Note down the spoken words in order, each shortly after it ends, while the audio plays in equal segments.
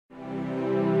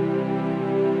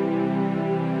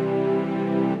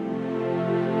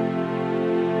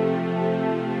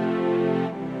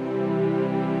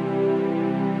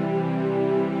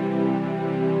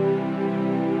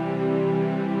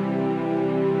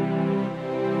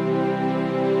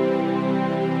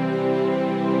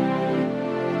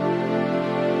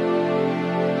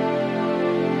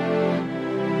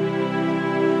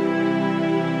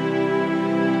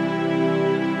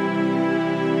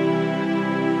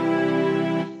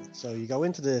So you go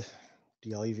into the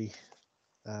ivy,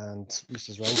 and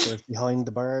Mrs. Roper is behind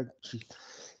the bar. She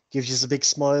gives you a big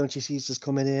smile when she sees us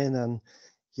coming in, and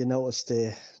you notice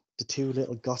the two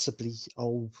little gossipy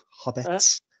old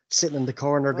hobbits sitting in the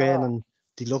corner again, and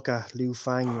they look at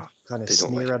LugFang, kind of They don't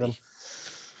sneer like at him. me.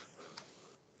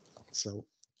 So,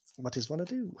 what does want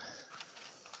to do?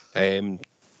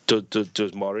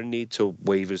 Does Morin need to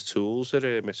wave his tools at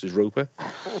Mrs. Roper?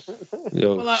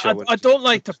 Well, I don't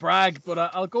like to brag, but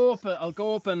I'll go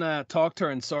up and talk to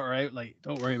her and sort her out. Like,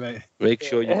 don't worry about it. Make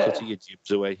sure you cut your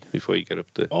jibs away before you get up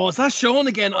there. Oh, is that showing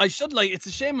again? I should It's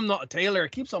a shame I'm not a tailor.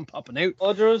 It keeps on popping out.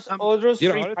 Orders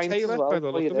You're 3 not a pints tailor as well. by the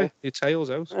look of it. Your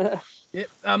tail's out. Yeah,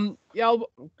 I'll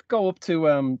go up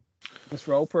to Miss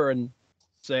Roper and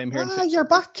say I'm here. You're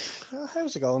back.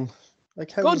 How's it going?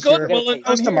 Like, how's good. Well,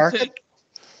 how's the market?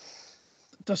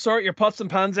 To sort your pots and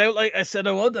pans out, like I said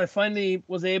I would. I finally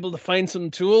was able to find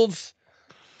some tools.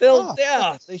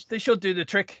 They should do the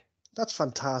trick. That's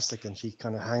fantastic. And she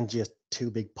kind of hands you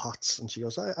 2 big pots, and she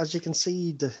goes, as you can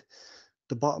see, the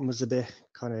bottom is a bit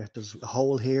kind of, there's a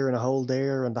hole here and a hole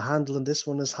there, and the handle in this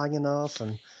one is hanging off.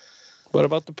 And what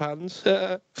about the pans?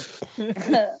 Yeah.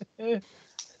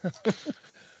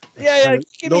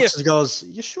 Looks and goes,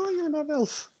 you sure you're not an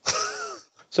elf?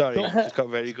 Sorry, just got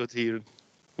very good hearing.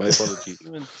 My apologies.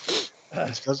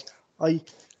 Because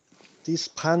these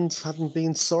pans haven't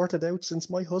been sorted out since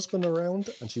my husband around,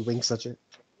 and she winks at you.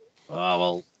 Oh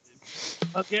well,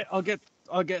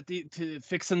 I'll get to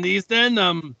fixing these then.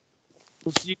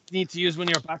 You need to use one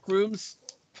of your back rooms.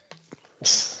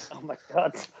 Oh my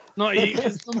god! Not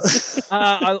use them.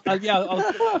 I'll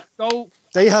go.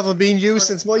 They haven't been used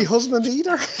since my husband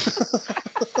either.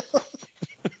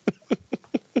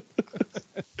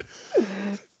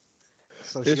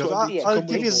 So she goes, I'll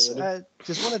give you,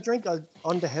 just want a drink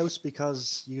on the house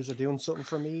because you are doing something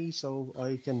for me, so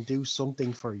I can do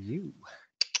something for you.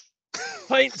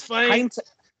 Pint's fine.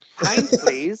 Pint,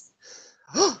 please.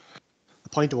 A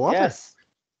pint of water? Yes.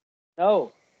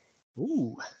 No.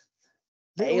 Ooh.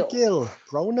 Little Gill,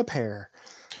 growing a pair.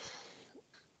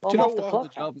 Do you know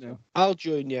what? Job now. I'll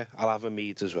join you. I'll have a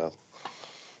mead as well.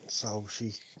 So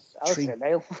she...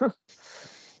 Ale.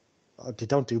 They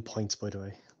don't do pints, by the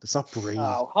way. It's not brie.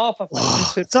 Oh, half a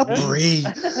pint. It's not brie.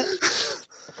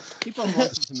 Keep on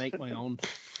wanting to make my own.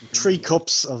 3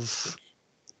 cups of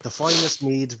the finest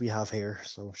mead we have here.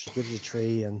 So she gives you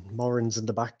 3, and Morin's in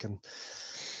the back and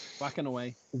whacking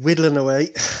away, whittling away.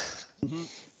 Mm-hmm.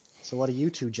 So what are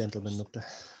you 2 gentlemen up to?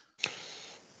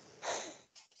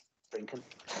 Drinking.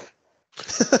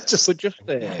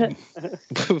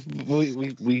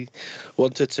 We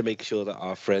wanted to make sure that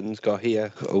our friends got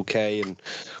here okay and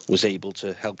was able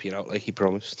to help you out like he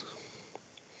promised.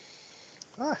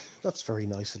 That's very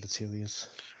nice of the 2 of you.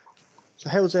 So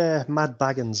how's Mad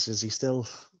Baggins? Is he still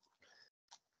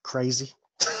crazy?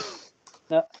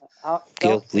 No,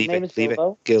 Gil, leave it.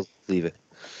 Gil, leave it.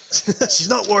 She's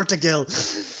not worth a Gil.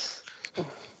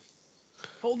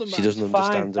 Hold him back. She doesn't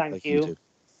understand it like you do.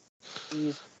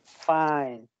 He's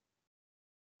fine.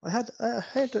 I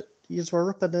heard that you were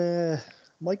up at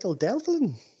Michael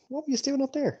Delvin. What were you doing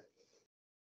up there?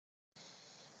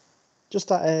 Just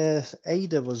that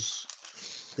Ada was,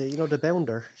 the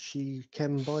bounder. She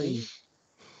came by.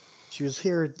 She was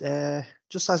here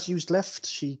just as you left.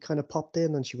 She kind of popped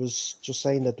in, and she was just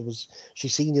saying that she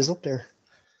seen you up there.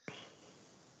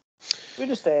 We're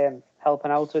just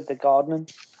helping out with the gardening.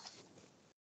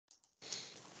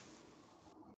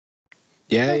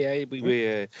 Yeah,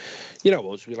 we you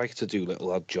know us, we like to do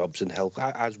little odd jobs and help,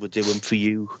 as we're doing for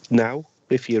you now,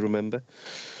 if you remember.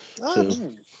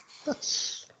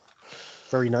 That's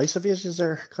very nice of you. Is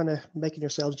there kind of making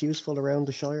yourselves useful around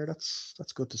the Shire? That's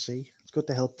good to see. It's good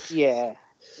to help. Yeah.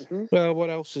 Mm-hmm. Well, what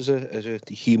else is a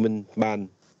human man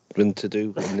going to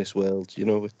do in this world?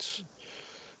 It's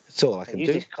all I can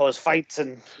do. Just cause fights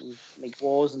and make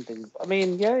wars and things. I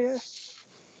mean, yeah.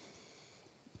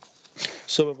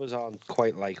 Some of us aren't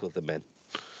quite like other men.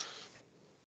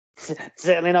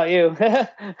 Certainly not you.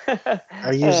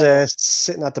 Are you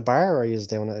sitting at the bar, or are you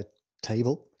down at a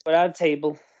table? We're at a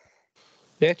table.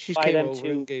 Yeah, she came over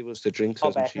and gave us the drinks,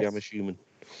 hasn't she? I'm assuming.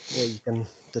 Yeah, you can.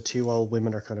 The 2 old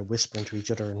women are kind of whispering to each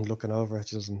other and looking over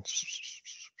at you.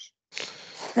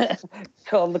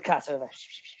 Call the cat over.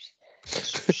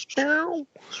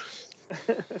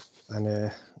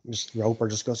 And Mr. Roper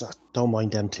just goes, don't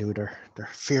mind them 2. They're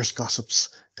fierce gossips.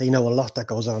 They know a lot that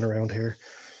goes on around here.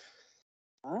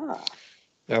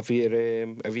 Have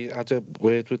you had a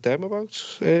word with them about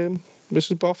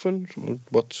Mrs. Boffin?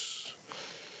 What's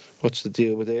the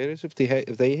deal with theirs? Have they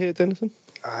heard anything?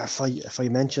 If I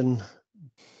mention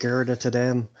Gerda to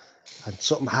them and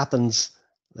something happens,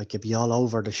 like it'd be all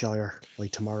over the Shire by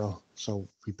tomorrow. So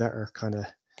we better kind of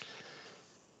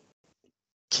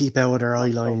keep out of their eye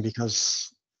line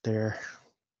because they're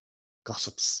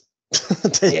gossips.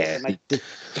 Yeah,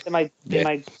 They might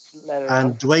let her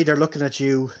And out. the way they're looking at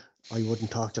you, I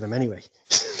wouldn't talk to them anyway.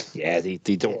 yeah, they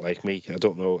don't like me. I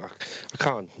don't know. I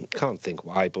can't think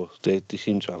why, but they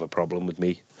seem to have a problem with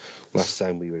me. Last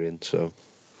time we were in, so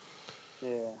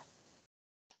Yeah.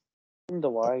 Wonder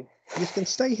why. You can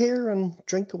stay here and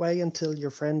drink away until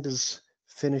your friend is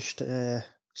finished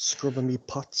scrubbing me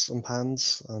pots and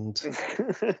pans and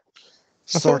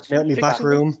sorting out my back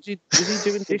room. Was he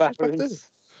doing The dishes back back then? rooms.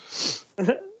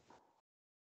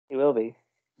 He will be.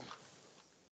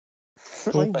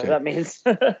 Whatever that means.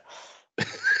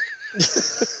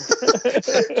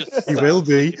 He will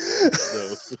be.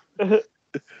 No.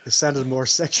 It sounded more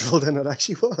sexual than it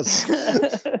actually was.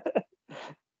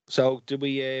 So, do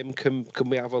we can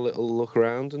we have a little look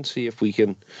around and see if we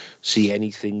can see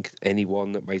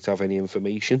anyone that might have any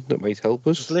information that might help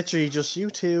It's us? literally just you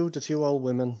two, the two old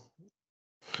women,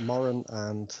 Morin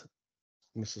and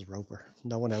Mrs. Roper.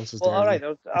 No one else is Well, there. all right.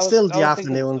 yet. I It's was- still I the was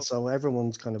thinking- afternoon, so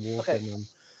everyone's kind of walking. Okay. And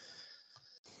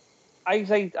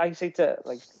I say to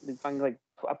LugFang,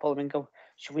 I pull him in and go,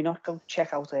 should we not go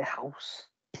check out their house?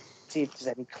 See if there's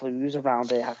any clues around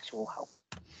their actual house.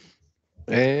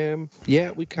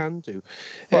 Yeah, we can do.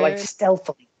 But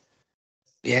stealthily.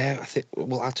 Yeah, I think.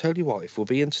 Well, I'll tell you what. If we're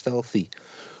being stealthy,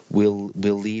 we'll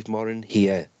leave Morin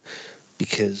here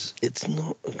because it's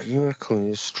not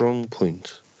exactly a strong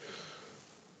point.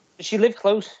 Does she live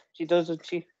close? She does, doesn't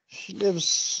she? she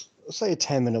lives, say, a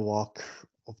 10-minute walk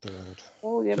up the road.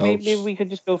 Oh, yeah, So maybe we could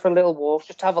just go for a little walk,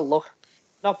 just have a look.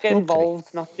 Not get Okay.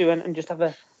 involved, not do anything, just have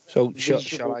a... So Visual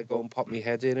shall I go and pop my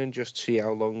head in and just see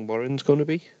how long Morin's going to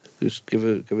be? Just give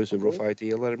us a rough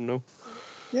idea. Let him know.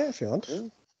 Yeah, if you want.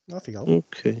 Yeah. Off you go.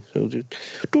 Okay, so just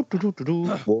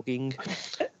walking.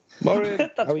 Morin,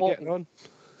 That's how are we walking. getting on?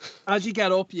 As you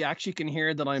get up, you actually can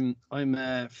hear that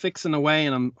I'm fixing away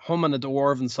and I'm humming a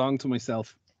dwarven song to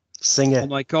myself. Sing I'm it.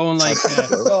 like going like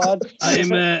God.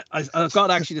 I've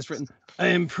got actually this written. I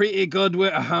am pretty good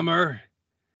with a hammer.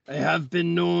 I have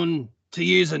been known to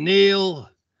use a nail,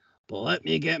 but let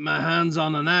me get my hands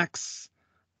on an axe,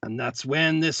 and that's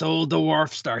when this old dwarf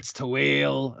starts to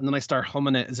wail. And then I start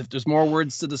humming it as if there's more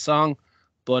words to the song,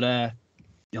 but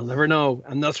you'll never know.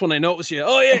 And that's when I notice you.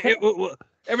 Oh yeah,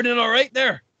 everything all right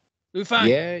there,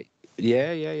 LugFang?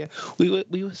 Yeah.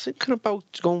 We were thinking about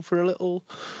going for a little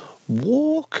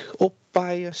walk up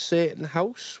by a certain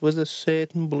house with a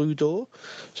certain blue door.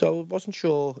 So I wasn't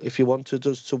sure if you wanted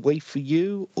us to wait for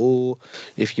you or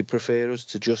if you prefer us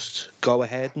to just go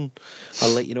ahead and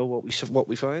I'll let you know what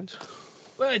we find.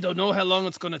 Well, I don't know how long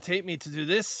it's going to take me to do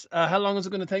this. How long is it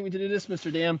going to take me to do this, Mr.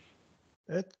 DM?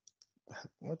 I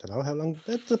don't know how long.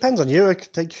 It depends on you. It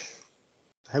could take.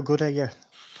 How good are you?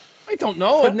 I don't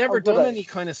know. I've never How good done are any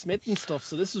kind of smithing stuff,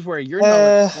 so this is where your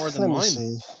knowledge is more than Let me mine.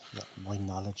 see. Yeah, my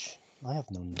knowledge. I have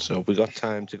no knowledge. So we got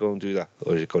time to go and do that,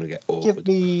 or is it going to get Give awkward?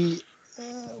 me.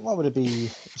 What would it be?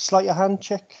 Sleight of hand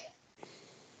check.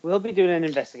 We'll be doing an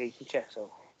investigation check,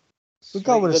 so... We'll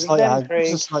go with a Good sleight of again, hand. Craig.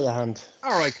 Just a sleight of hand.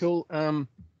 All right, cool. I'm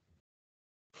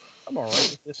all right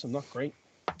with this. I'm not great.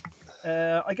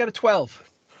 I got a 12.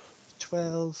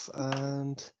 12,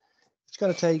 and it's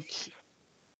going to take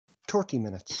 30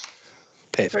 minutes.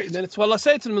 30 Perfect. minutes. Well, I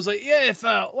said to them, I was like, yeah, if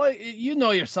well, you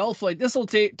know yourself, like this will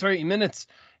take 30 minutes.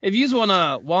 If you want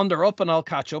to wander up, and I'll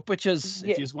catch up with you. If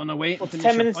Yeah. you want to wait Well, and finish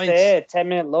 10 your minutes pints. there, 10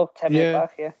 minute look, 10 minute Yeah.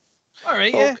 back, yeah. All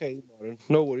right, yeah. Okay, Morin.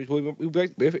 No worries.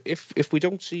 If we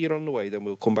don't see you on the way, then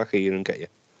we'll come back here and get you.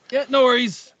 Yeah, no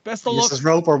worries. Best of luck. Mrs.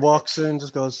 Roper walks in and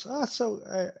just goes, so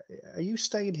are you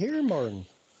staying here, Morin?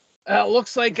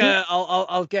 Looks like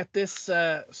I'll get this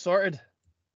sorted.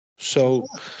 So,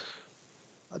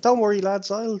 Don't worry,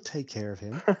 lads. I'll take care of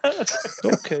him.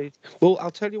 okay. Well,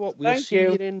 I'll tell you what. We'll Thank see you.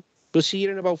 you in. We'll see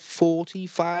you in about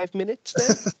 45 minutes.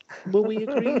 Then, will we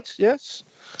agreed? Yes.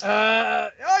 Oh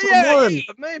So, yeah, Morin, yeah,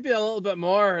 maybe a little bit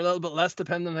more, a little bit less,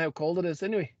 depending on how cold it is.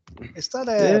 Anyway, is that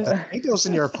Yeah. potatoes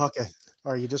in your pocket?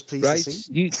 Or are you just pleased Right. to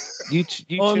see? You two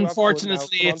have fun now.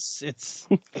 unfortunately, Come on. it's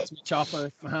me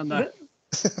chopper. My hand there.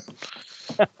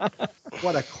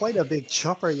 What quite a big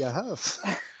chopper you have.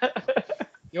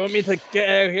 You want me to get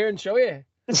out here and show you?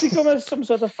 It's become some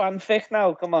sort of fanfic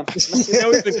now, come on. You know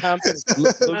we've been camping.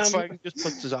 LugFang just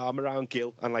puts his arm around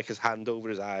Gil and like his hand over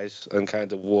his eyes and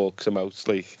kind of walks him out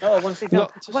like. No, I want to see no.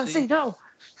 Not to I want to see. see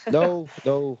no.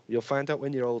 No, you'll find out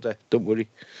when you're older. Don't worry.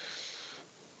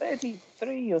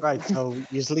 33 or Right, so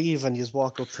you leave and you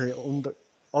walk up to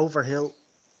over hill,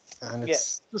 and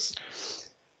it's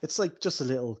like just a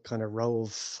little kind of row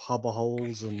of hobble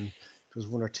holes, and there's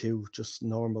one or two just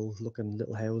normal looking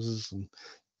little houses, and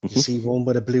you Mhm. see one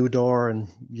with a blue door, and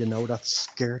you know that's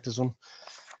Gerta's one.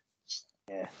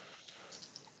 Yeah.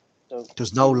 So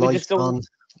There's no we lights just don't. on,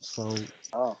 so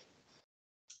Oh,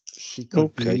 she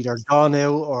could be Okay. either gone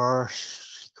out or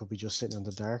she could be just sitting in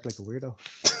the dark like a weirdo.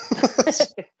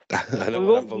 I know we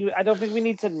what I'm won't. I don't think we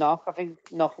need to knock. I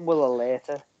think knocking will alert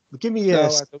her. But give me No, a I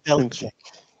don't stealth think so. check.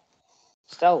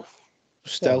 Stealth.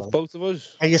 Stealth, well. both of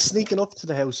us. Are you sneaking up to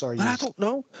the house, or are you? I don't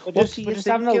know. We're What just, do we're you just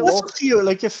think, having a Gil? That's look. up to you.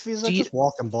 Like if he's Do you- just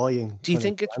walking by and. Do you kinda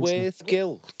think it's glancing. worth,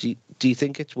 Gil? Do you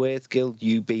think it's worth, Gil,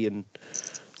 you being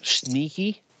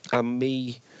sneaky and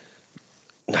me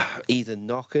either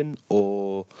knocking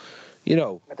or, I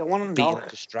don't want to being knock. a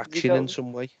distraction in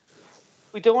some way?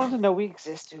 We don't want to know we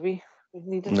exist, do we? We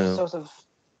need to No. just sort of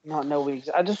not know we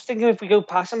exist. I'm just thinking if we go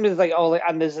past them, there's like,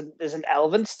 and there's an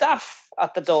elven staff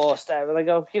at the doorstep. And I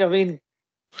go, you know what I mean?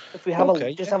 If we have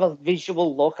Okay, have a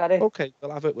visual look at it Okay,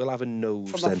 we'll have a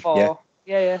nose from then. afar.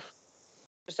 Yeah.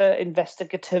 Just an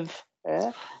investigative.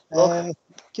 Yeah. Look.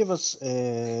 Give us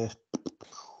a.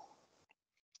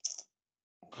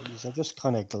 I'm just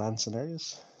kind of glancing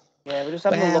areas. Yeah, we're just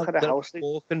having a look at the house.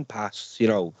 Walking past,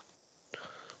 slowly.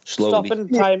 Stopping,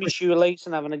 tying my shoelace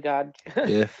and having a gag.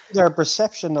 Yeah, Either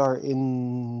perception or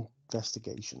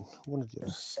investigation. One of the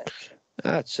other. Perception.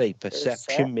 I'd say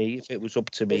perception. Me, if it was up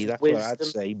to me, There's that's what I'd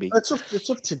wisdom. say. Me, It's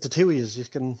up to the two of you. You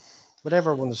can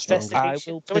whatever one is stronger. I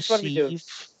Investigation. will So which one are we doing?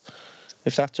 perceive.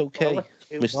 If that's okay, Well,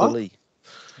 Mr. What? Lee.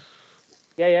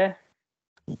 Yeah.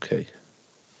 Okay.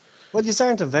 Well, you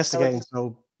aren't investigating,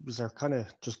 so they're kind of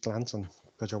just glancing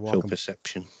because you're So walking.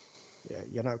 perception. Yeah,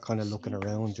 you're not kind of looking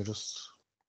around. You're just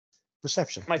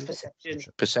perception. My perception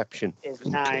Perception. is Okay.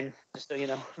 9, just so you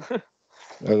know.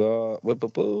 I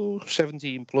got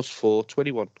 17 plus 4,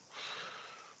 21.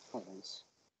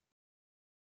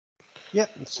 Yeah.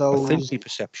 So I think the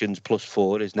perception's plus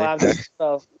 4, isn't Well,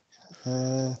 it?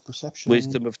 I'm perception.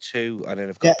 Wisdom of 2, and then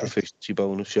I've got Yeah. proficiency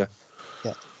bonus. Yeah.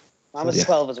 I'm a Yeah.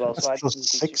 12 as well, That's so I plus didn't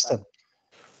do too 6 bad.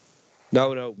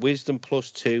 No, wisdom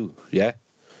plus 2. Yeah.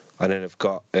 And then I've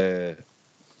got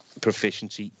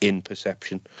proficiency in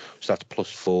perception, so that's plus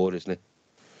 4, isn't it?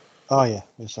 Oh yeah.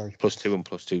 Sorry. Plus 2 and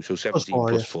plus 2, so 17 4,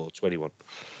 plus yeah. 4, 21.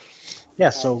 Yeah.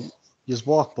 So Nice. you just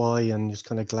walk by and you just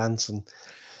kind of glance, and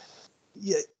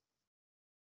you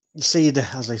see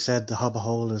as I said, the hobble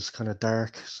hole is kind of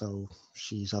dark, so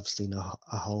she's obviously not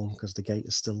at home because the gate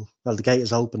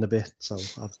is open a bit, so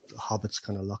the hobbits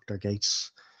kind of locked their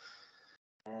gates.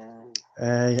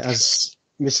 As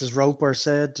Mrs. Roper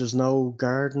said, there's no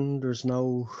garden, there's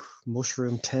no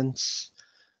mushroom tents,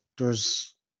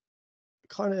 there's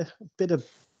kind of a bit of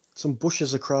some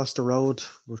bushes across the road,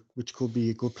 which could be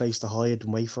a good place to hide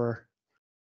and wait for her,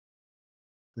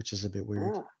 which is a bit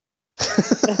weird.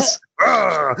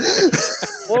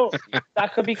 Well,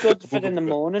 that could be good for in the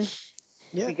morning.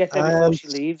 Yeah, We get there before she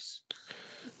leaves.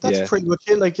 That's pretty much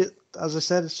it. Like as I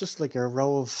said, it's just like a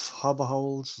row of hobble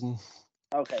holes, and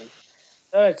Okay.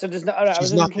 All right. So there's not. All right, I was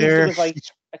she's just not in case there. there was like a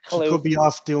She clue. could be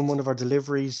off doing one of our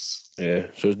deliveries. Yeah,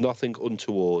 so there's nothing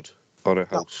untoward on a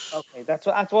house. Okay, that's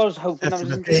what I was hoping. I was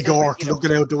Definitely in a big case, orc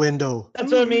looking out the window.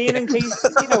 That's what I mean. In case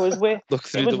it was worth. Look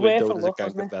through It was the window, worth a there's a look, gang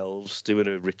wasn't of elves doing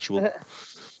a ritual.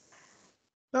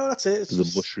 No, that's it. It's The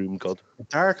just mushroom god. a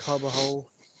dark hobble hole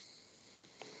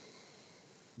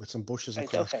with some bushes Right,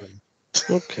 across okay. it.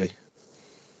 Okay.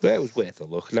 Well, it was worth a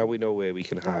look. Now we know where we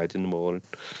can hide in the morning.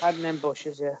 Hiding in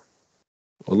bushes, yeah.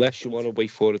 Unless you want to wait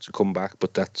for it to come back,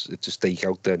 but it's a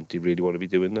stakeout then. Do you really want to be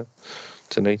doing that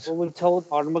tonight? Well, we told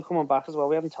Morin we're coming back as well.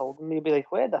 We haven't told him. He'd be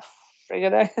like, "Where the frig are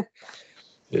they?"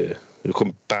 Yeah. You'll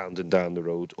come bounding down the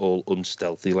road, all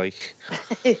unstealthy like.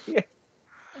 Yeah.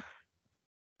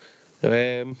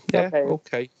 Yeah,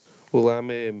 okay. Well,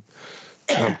 I'm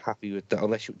happy with that.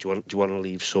 Unless do you want to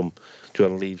leave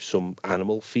some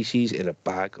animal feces in a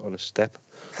bag on a step?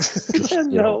 Just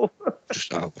No.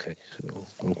 Just okay.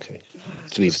 Okay.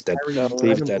 Leave it then. Carry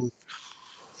Leave it then. animal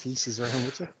feces around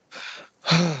with you.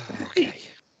 Okay.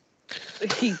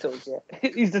 He does, yeah.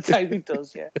 He's the type who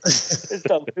does, yeah. His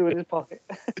dog poo in his pocket.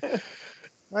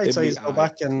 Right, so you go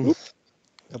back to the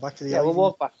Yeah, we'll ivy.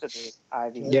 walk back to the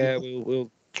ivy. Yeah, we'll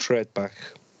tread back.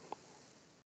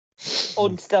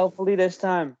 Unstealthily this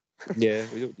time. Yeah,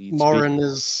 we don't need Morin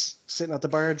is sitting at the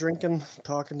bar drinking,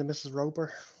 talking to Mrs.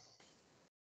 Roper.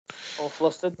 All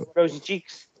flustered, rosy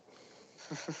cheeks.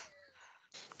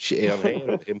 Shit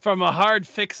on him. From a hard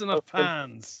fixing of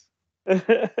pans.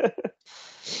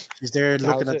 She's there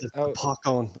looking How's at it- the pot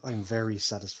going, I'm very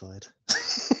satisfied.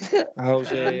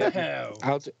 How's No.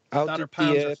 how That did her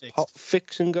pans are the fixed. pot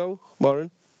fixing go,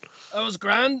 Morin? That was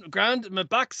grand. My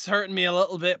back's hurting me a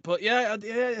little bit, but yeah,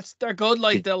 they're good.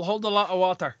 Like they'll hold a lot of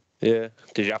water. Yeah.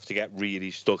 Did you have to get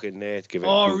really stuck in there to give it?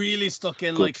 Really stuck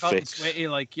in, good like hot and fix. sweaty.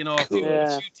 Like a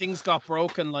Yeah. few things got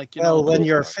broken. Like Well, when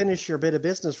you're finished your bit of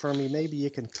business for me, maybe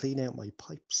you can clean out my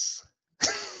pipes.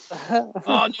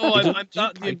 Oh no, You don't I'm do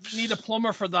not. You pipes. need a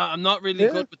plumber for that. I'm not really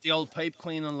good with the old pipe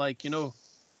cleaning. Like going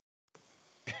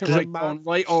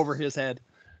right over his head.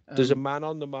 There's a man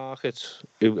on the market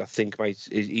who I think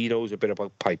he knows a bit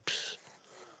about pipes.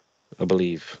 I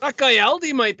believe. That guy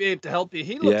Aldi might be able to help you.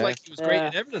 He looked like he was great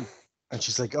at everything. And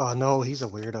she's like, "Oh no, he's a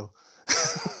weirdo."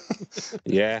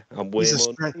 Yeah, I'm way He's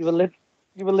more. You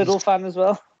a little fan as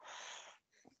well.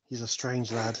 He's a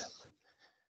strange lad.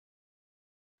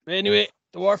 Anyway,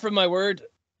 dwarf of my word,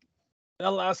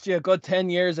 that'll last you a good 10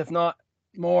 years, if not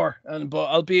more. But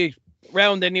I'll be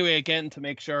round anyway again to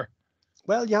make sure.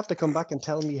 Well, you have to come back and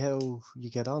tell me how you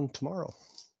get on tomorrow.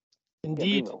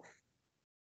 Indeed.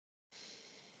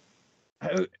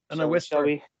 Yeah, I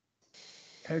whisper,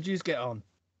 how'd you get on?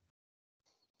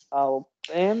 Oh,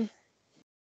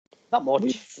 not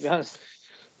much, to be honest.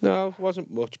 No, it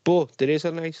wasn't much, but there is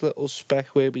a nice little spec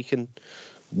where we can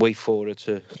wait for her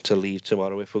to leave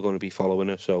tomorrow if we're going to be following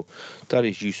her. So that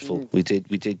is useful. We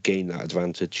did gain that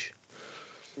advantage.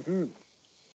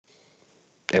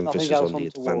 Emphasis on the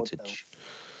advantage.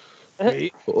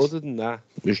 Wait. But other than that,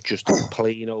 it was just a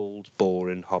plain old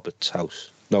boring hobbit's house.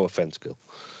 No offence, Gil.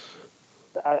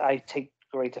 I take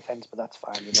great offence, but that's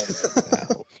fine.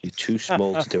 Well, you're too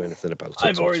small to do anything about it.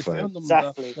 I've so always it's fine. found them,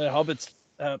 Exactly. the hobbits'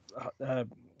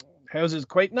 houses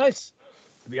quite nice,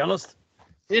 to be honest.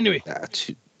 Anyway.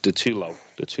 They're too low.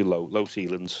 They're too low. Low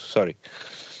ceilings. Sorry.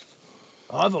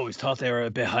 I've always thought they were a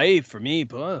bit high for me,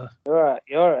 but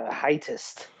You're a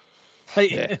heightist.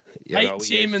 Yeah, height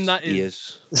shaming that he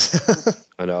is.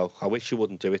 I know. I wish you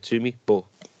wouldn't do it to me, but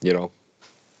I'll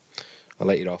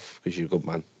let you off because you're a good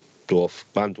man. Dwarf.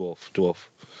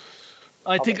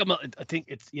 I think I'm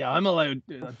allowed.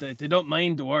 They don't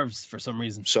mind dwarves for some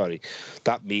reason. Sorry,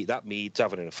 that mead's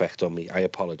having an effect on me. I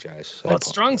apologise. Well, it's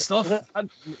strong stuff.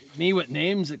 Me with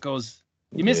names, it goes.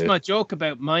 You missed my joke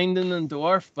about minding and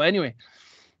dwarf, but anyway.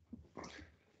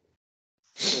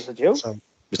 Was a joke?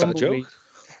 Was that a joke?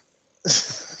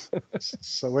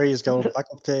 So where are you going? Back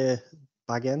up to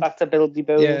Bag End? Back to Buildy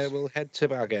Bills. Yeah, we'll head to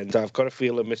Bag End. I've got a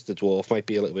feeling Mr. Dwarf might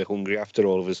be a little bit hungry after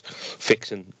all of his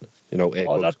fixing,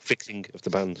 fixing of the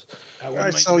band.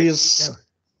 Right, so you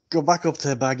go back up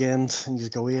to Bag End and you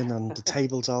go in, and the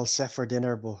table's all set for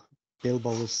dinner, but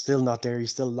Bilbo is still not there.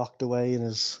 He's still locked away in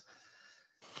his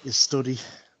study,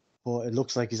 but it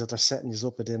looks like he's either setting us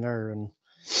up a dinner, and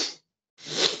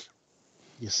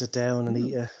you sit down and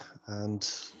eat it, and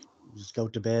just go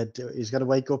to bed. He's got to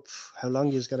wake up. How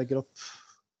long he's got to get up?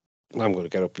 I'm going to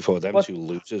get up before them two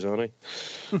losers, aren't I?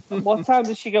 What time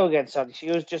does she go again, Sonny? She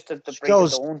goes just at the break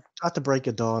of dawn. At the break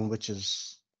of dawn, which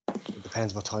is, it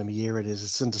depends what time of year it is.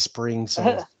 It's in the spring,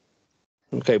 so.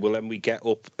 Okay, well then we get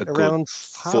up around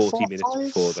 40 minutes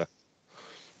before that.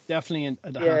 Definitely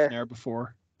half an hour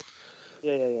before.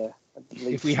 Yeah.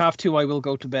 If we have to, I will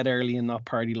go to bed early and not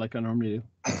party like I normally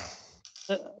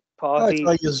do. Party.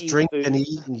 You just drink and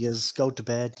eat, and you just go to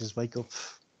bed, just wake up.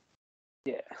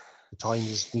 Yeah. The time you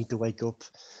just need to wake up.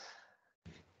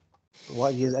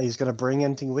 What are you going to bring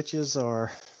anything with you,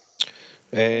 or?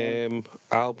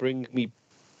 I'll bring me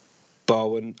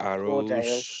bow and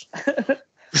arrows.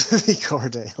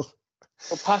 Cordale.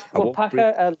 We'll pack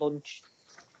a lunch.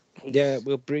 Yeah,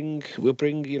 we'll bring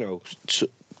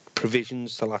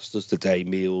provisions to last us the day,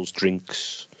 meals,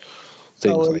 drinks,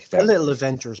 things like that. A little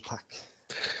adventurers pack.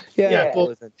 Yeah,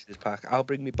 adventurers pack. I'll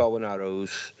bring me bow and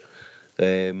arrows.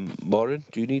 Morin,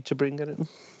 do you need to bring anything?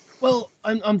 Well,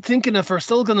 I'm thinking if we're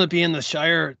still going to be in the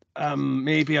Shire,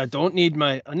 maybe I don't need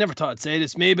I never thought I'd say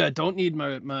this. Maybe I don't need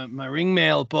my ring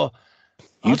mail, but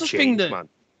I'll just bring man.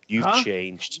 You've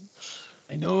changed.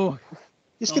 I know.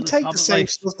 You can take the same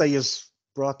stuff that you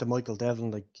brought to Michael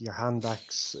Devlin, like your hand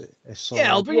axe.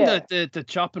 I'll bring the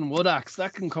chopping wood axe.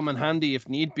 That can come in handy if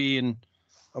need be. And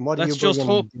what let's just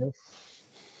hope.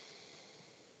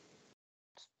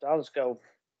 I'll just go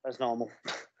as normal.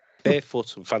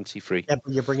 Barefoot and fancy free. Yeah,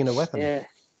 but you're bringing a weapon. Yeah.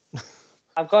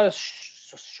 I've got a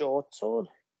short sword.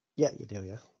 Yeah, you do,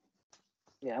 yeah.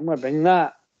 Yeah, I'm going to bring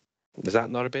that. Is that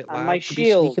not a bit loud? And my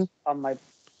shield on my...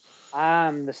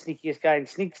 I'm the sneakiest guy in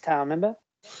Sneakstown, remember?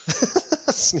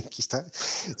 Sneakstown?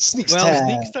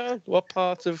 What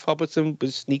part of Hobbiton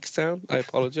was Sneakstown? I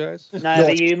apologise.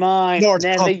 Never you mind.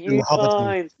 Never you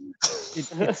mind.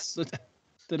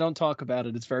 They don't talk about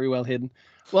it. It's very well hidden.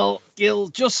 Well, Gil,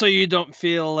 just so you don't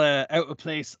feel out of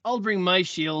place, I'll bring my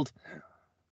shield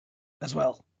as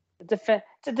well.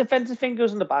 The defensive thing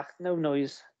goes in the back. No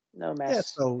noise. No mess. Yeah,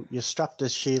 so you strap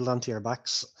this shield onto your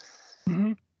backs.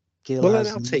 Mhm. Gil Well, then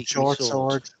has I'll a take my short sword.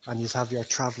 sword, and you have your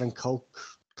traveling cloak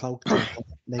to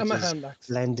make And my his hand axe.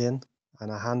 blend in,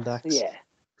 and a hand axe.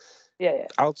 Yeah.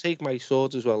 I'll take my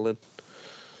sword as well then.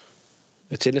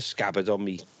 It's in a scabbard on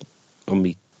me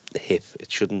hip.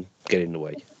 It shouldn't get in the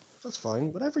way. That's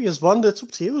fine. Whatever you want, it's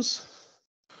up to you.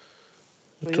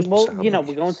 It doesn't Well, sound you know, like-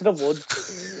 we're going to the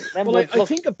woods. Them Well, woods I look-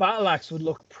 think a battle axe would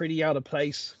look pretty out of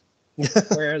place.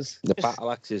 Whereas, The battle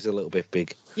axe is a little bit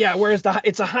big. yeah, whereas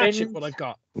it's a hatchet. Bend- What I've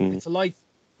got, Mm. it's a light.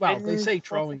 Well, they Bend- say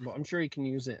throwing, but I'm sure you can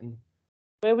use it. And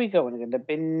where are we going again? The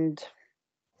Bindle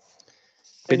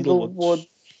Bindlewood. Woods.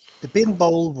 The Bin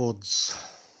Bowl Woods.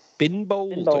 Bin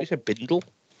bowl. I thought you said bindle.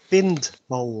 Bind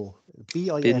Bowl.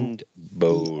 B-I-N-D-L-E. Bind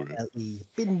bowl.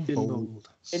 Bin Bowl. bold.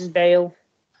 Bindale.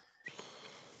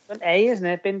 An A, isn't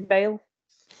it? Bindale.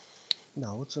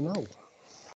 No, it's a no.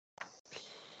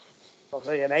 Looks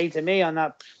like an A to me on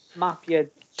that map you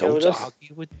showed Don't us.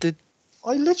 argue with the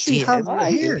I literally DM. have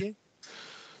Right. it here. will you?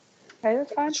 Okay,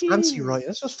 that's It's fancy. fancy writing.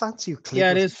 It's just fancy clickers.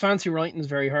 Yeah, it is. Fancy writing is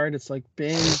very hard. It's like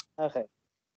bin. Okay.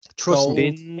 Trust Gold.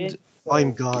 me, Bind. I'm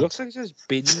It God. looks like it says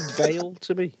bind veil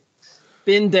to me.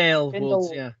 Bindale Bindle.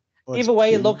 Woods. Yeah. But Either way,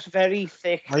 it Bin- looks very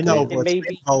thick. I know, Bin but may Bin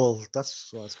be, Bowl.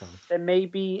 That's what it's called. there may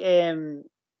be,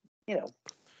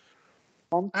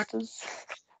 monsters.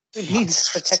 We need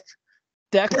to protect.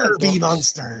 Decker. Be Books.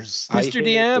 monsters. I Mr. heard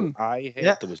DM. I heard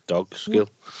Yeah. there was dog skill.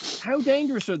 How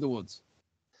dangerous are the woods?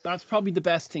 That's probably the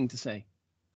best thing to say.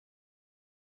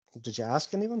 Did you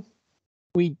ask anyone?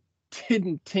 We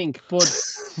didn't think, but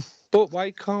But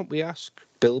why can't we ask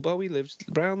Bilbo? He lives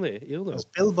around there. He'll know. Because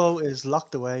Bilbo is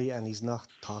locked away and he's not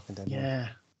talking to anyone. yeah.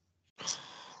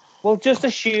 Well, just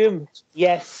assume,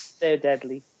 yes, they're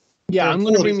deadly. Yeah, They're I'm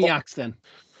going to bring woods. the axe then.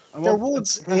 I There won't-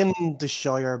 woods in the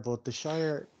Shire, but the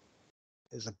Shire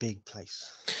is a big place.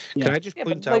 Yeah. Can I just Yeah,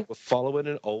 point but, out like- we're following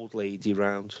an old lady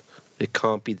round? It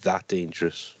can't be that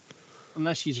dangerous.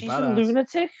 Unless she's a She's a badass.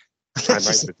 lunatic. I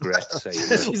might regret saying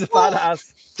that. She's a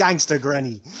badass. Gangster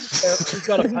Granny. She's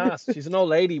got a past. She's an old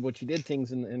lady, but she did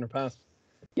things in her past.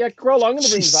 Yeah, Growl, I'm going to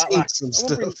bring She that axe. sinks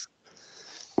and I won't bring, stuff.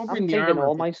 I won't I'm bring the taking armor.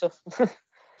 all my stuff.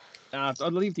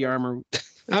 I'll leave the armor.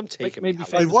 I'm taking maybe my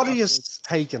Right, Right, helmet. what are you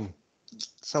taking?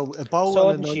 So a bow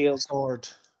Sword and and a shield. sword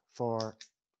for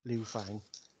LugFang.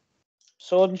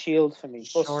 Sword and shield for me.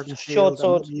 Plus, Sword and short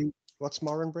shield. sword. What's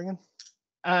Morin bringing?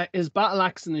 His battle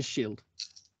axe and his shield.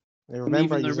 Now I'm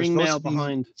remember, leaving the you're ring supposed mail to be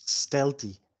behind.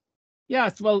 stealthy. Yeah,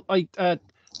 well,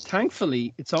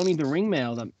 thankfully, it's only the ring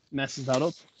mail that messes that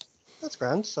up. That's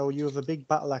grand. So you have a big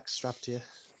battle axe strapped to you.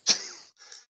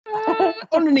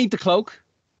 Underneath the cloak.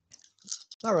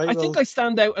 All right. I well, think I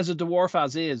stand out as a dwarf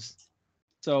as is.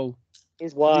 So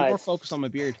Is I'll be more wide. focused on my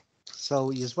beard.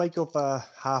 So you wake up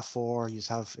 4:30. You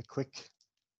have a quick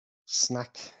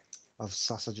snack of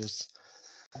sausages,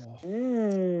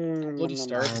 Bloody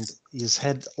start. and you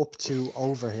head up to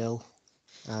Overhill,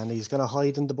 and he's gonna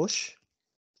hide in the bush.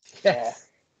 Yeah.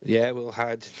 Yeah, we'll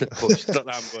hide in the bush. Not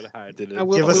that I'm going to hide in I a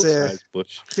will- Give us a- size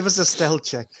bush. Give us a stealth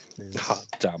check, please. Oh,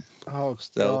 damn. Oh,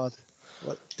 Stealth. God.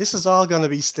 Well, this is all gonna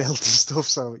be stealthy stuff,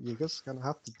 so you're just gonna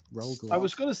have to roll. I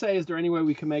was going to say, is there any way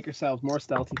we can make ourselves more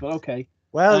stealthy? But okay.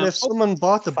 Well, Um, if someone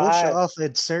bought the bush 5. off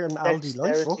a certain Aldi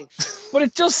Life, Dexterity. But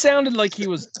it just sounded like he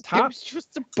was It tapped. was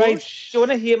just a Right. bush. Do you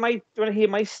want to hear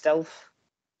my stealth?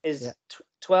 Is Yeah.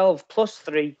 12 plus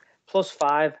 3 plus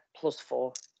 5 plus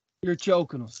 4. You're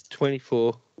joking us.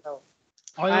 24.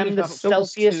 I only I'm the have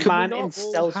stealthiest two. Can we man not in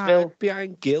all Stealthville. hide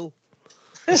behind Gil?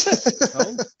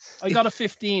 No? I got a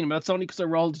 15, but that's only because I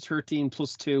rolled a 13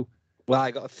 plus 2. Well,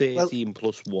 I got a 13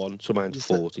 plus 1, so mine's You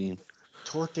said- 14.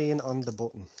 13 on the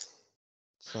button.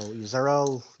 So you're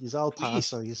all pass,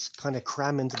 so you kind of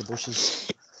cram into the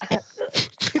bushes.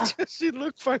 Just see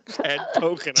LugFang's head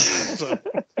poking out. So.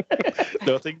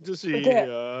 Nothing to see Right there.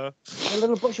 here. A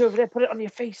little bush over there, put it on your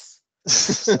face.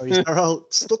 So you're all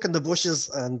stuck in the bushes,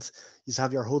 and you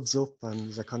have your hoods up,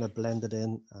 and you're kind of blended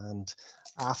in. And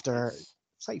after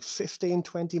it's like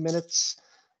 15-20 minutes,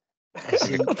 you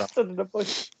see, Stood in the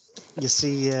bush. you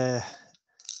see the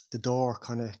door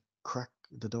kind of crack,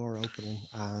 the door opening,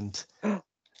 and a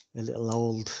little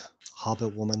old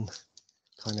hobbit woman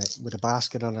kind of with a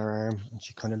basket on her arm, and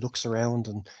she kind of looks around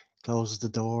and closes the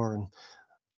door and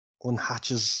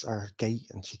unhatches her gate,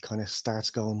 and she kind of starts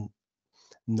going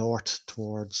north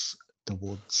towards the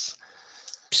woods.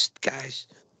 Psst, guys,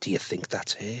 do you think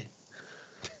that's her?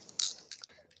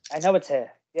 I know it's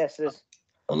here. Yes, it is.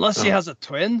 Unless she has a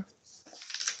twin.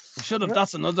 We should have.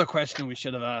 That's another question we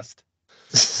should have asked.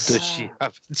 Does she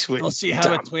have a twin? Does she have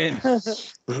a Damn.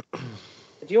 twin?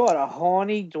 You are a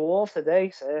horny dwarf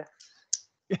today, sir.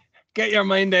 Get your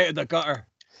mind out of the gutter.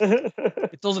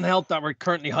 It doesn't help that we're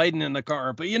currently hiding in the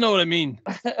gutter, but you know what I mean.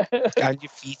 And your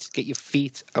feet. Get your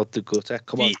feet out the gutter.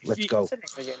 Come on, Feet- let's feet- go.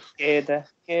 Gerda.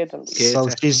 So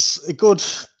Gerda. she's a good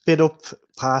bit up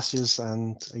past you,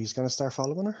 and he's going to start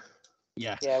following her.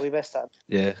 Yeah. Yeah, we best that.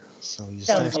 Yeah. So you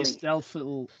Stealthily. start. As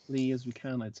stealthily as we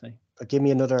can, I'd say. Give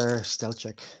me another stealth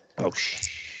check. Oh,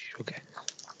 okay.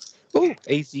 Oh,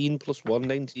 18 plus 1,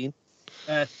 19.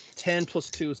 10 plus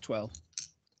 2 is 12.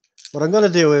 What I'm going to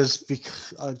do is,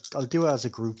 I'll do it as a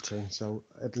group thing. So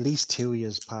at least 2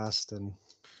 years passed, and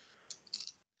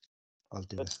I'll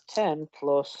do But it. 10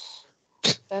 plus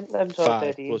 10, 11, 12, 5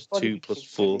 13, plus 14, 2 plus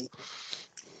 15, 4.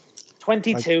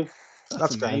 22.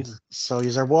 That's grand. amazing. So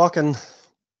you're walking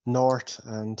north,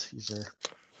 and you're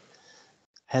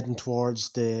heading towards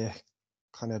the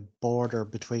kind of border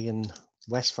between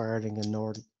West Farding and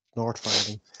North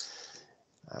Farding.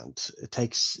 And it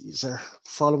takes, you're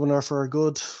following her for a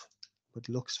good, what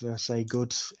looks for say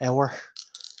good hour.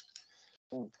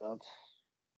 Oh, God.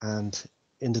 And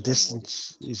in the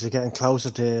distance, you're getting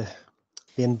closer to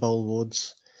Binbowl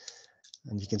Woods,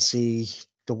 and you can see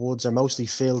the woods are mostly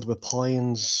filled with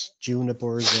pines,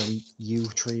 junipers, and yew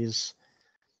trees.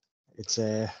 It's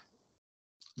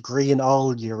green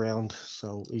all year round,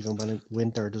 so even when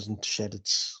winter doesn't shed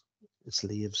its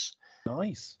leaves.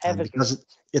 Nice. And because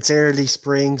it's early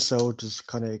spring, so there's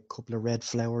kind of a couple of red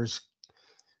flowers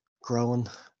growing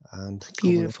and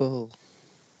Beautiful.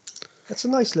 It's a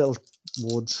nice little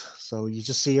woods. So you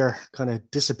just see her kind of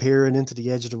disappearing into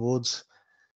the edge of the woods.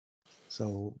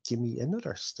 So give me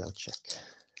another stealth check.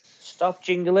 Stop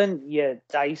jingling, you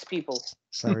dice people.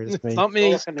 Sorry, that's me. Not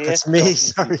me. That's me.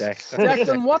 Sorry.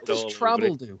 Declan, what does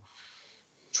travel do?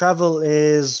 Travel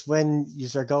is when you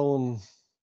are going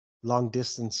long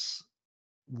distance.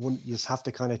 You just have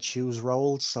to kind of choose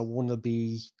roles. So one will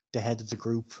be the head of the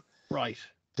group. Right.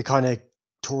 The kind of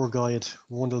tour guide.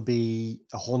 One will be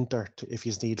a hunter if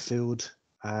you need food.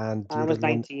 And the I was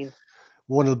 19.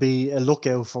 One will be a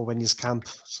lookout for when you camp.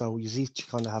 So you each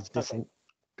kind of have different.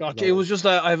 Gotcha. It was just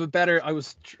that I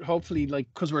was hopefully like,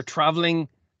 because we're traveling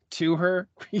to her.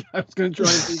 I was going to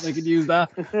try and see if I could use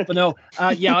that. But no,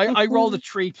 yeah, I rolled a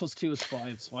 3 plus 2 is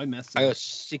 5. So I messed it I up. got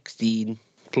 16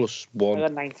 plus I 1.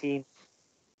 got 19.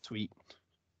 Sweet.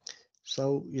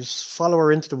 So you just follow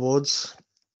her into the woods,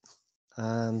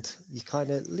 and you kind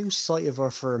of lose sight of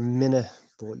her for a minute,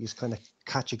 but you kind of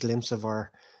catch a glimpse of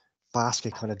her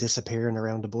basket kind of disappearing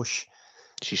around the bush.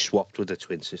 She swapped with her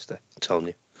twin sister, I'm telling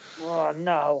you. Oh,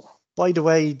 no. By the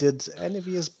way, did any of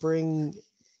you bring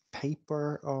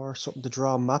paper or something to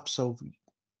draw a map so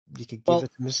you could give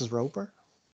it to Mrs. Roper?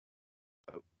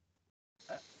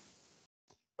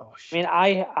 Oh, I mean,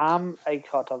 I am a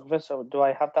cartographer, so do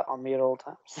I have that on me at all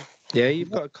times? Yeah,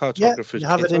 you've got a Yeah, cartographer's you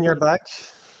have kit, it in your haven't you? bag.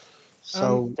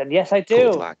 So, Then yes, I do.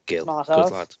 Good lad, Gil. Smart Good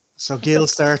ass. lad. so Gil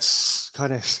starts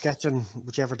kind of sketching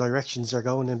whichever directions they're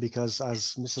going in, because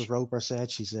as Mrs. Roper said,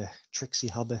 she's a tricksy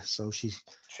hobbit, so she's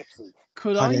Trixie.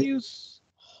 Could I kinda- use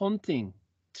hunting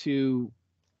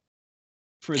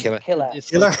for Kill her. Kill her. this?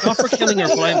 Kill her. Not for killing her,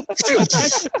 but I'm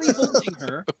technically hunting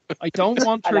her. I don't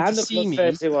want her And I'm to the see me.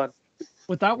 first one.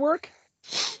 Would that work?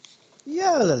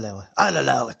 Yeah, I'll allow it. I'll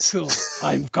allow it. Cool.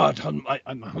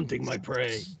 I'm hunting my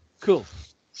prey. Cool.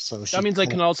 So That means I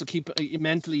can also keep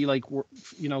mentally, like,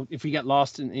 if we get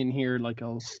lost in here, like,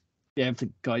 I'll be able to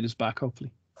guide us back,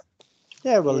 hopefully.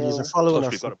 Yeah, well, Yeah. you're following Plus her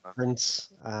we've got a map. footprints,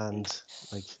 and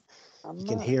like I'm you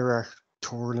can not- hear her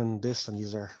twirling this, and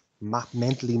these are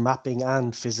mentally mapping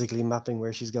and physically mapping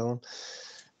where she's going.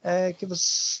 Give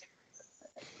us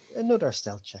another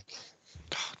stealth check.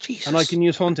 Oh, Jesus. And I can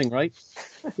use hunting, right?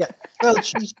 Well,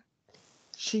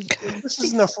 she this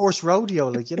isn't her first rodeo,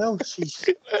 like, she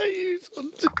I use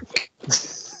hunting.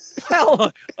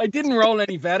 Well, I didn't roll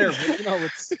any better, but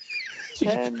it's.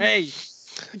 Hey,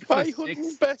 Why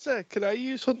hunting better? Can I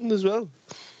use hunting as well?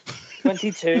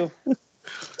 22.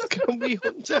 Can we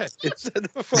hunt her instead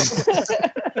of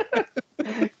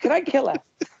farmer? Can I kill her?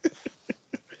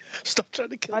 Stop trying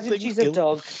to kill Imagine things, she's a Gil.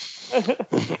 dog.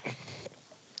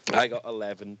 I got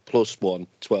 11 plus 1,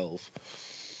 12.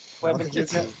 what did you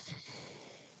get?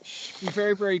 Be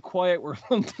very, very quiet. We're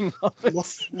hunting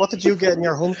hobbits. What did you get in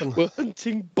your hunting? We're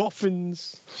hunting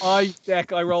boffins. I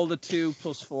rolled a 2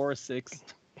 plus 4 is 6.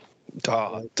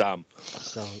 Oh, damn.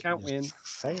 So Can't you win.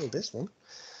 failed this one.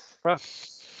 Crap.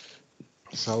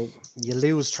 So you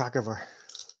lose track of her.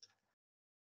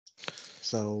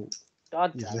 So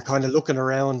God damn you're it. kind of looking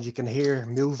around. You can hear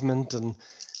movement and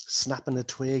snapping the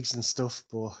twigs and stuff,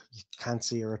 but you can't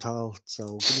see her at all.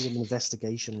 So give me an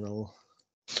investigation roll.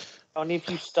 Only if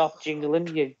you stop jingling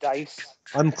your dice.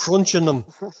 I'm crunching them.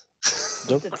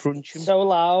 Don't It's crunch him. so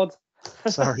loud.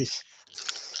 Sorry.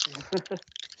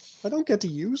 I don't get to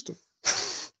use them.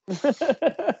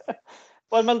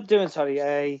 What am I doing? Sorry,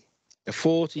 A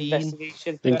 14,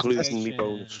 investigation. including me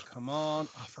bonus. Come on.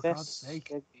 Oh, for God's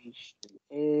sake. Investigation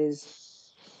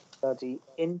is study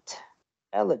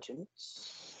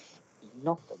intelligence.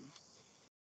 Nothing.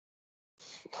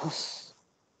 Plus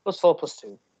 4 plus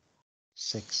 2.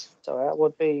 6. So that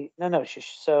would be no.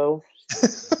 Shush. So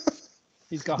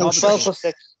He's got No, hobbit 12 shush. plus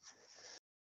 6.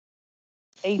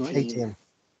 18. 18.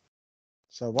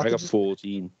 So what I did got you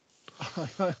 14.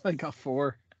 I got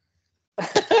 4.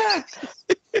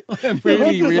 I'm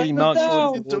really not good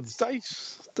down. at woods.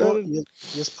 Dice. Well, you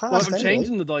just Well, passed I'm anyway.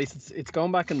 changing the dice. It's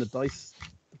going back in the dice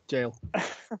jail.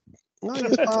 No, you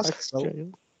just passed. So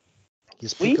you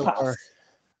just We pick up our...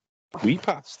 We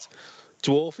passed.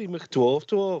 Dwarfy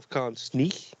McDwarf can't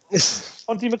sneak.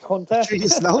 Hunty McHunter. Sure, you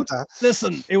know that.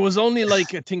 Listen, it was only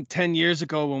like, I think 10 years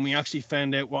ago when we actually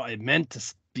found out what it meant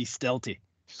to be stealthy.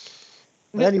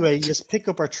 But anyway, you just pick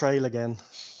up our trail again.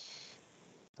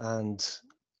 And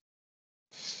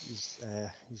he's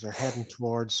are heading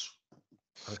towards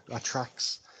our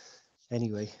tracks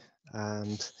anyway.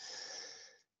 And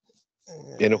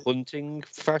In a hunting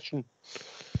fashion.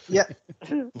 yeah,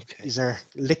 Okay. these are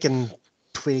licking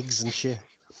twigs and shit.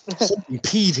 Something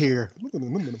peed here.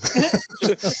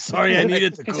 Sorry, I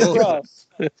needed to Piss go. across.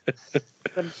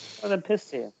 And then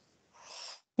pissed here.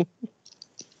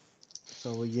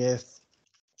 So yeah,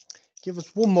 give us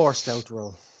one more stealth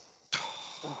roll.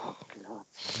 Oh, God.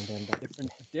 And then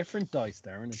that, Different dice,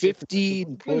 Darren.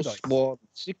 15 plus 1,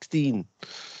 16.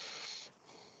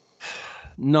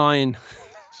 9.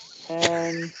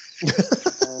 10.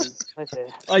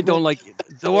 I don't like it.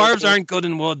 Dwarves aren't good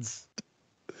in woods.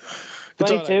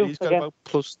 It's all right, 22 he's got again. about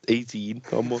plus 18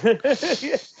 on one.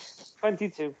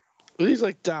 22. He's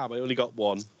like, damn, I only got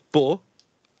 1. But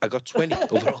I got 20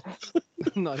 overall.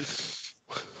 Nice.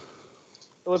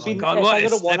 It would be, God, if what I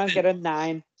got a is 1, I'd slipping? get a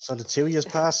 9. so the 2 years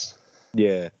pass.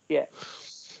 Yeah. Yeah.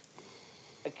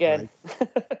 Again.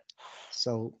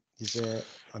 So he's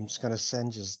I'm just gonna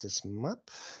send you this map.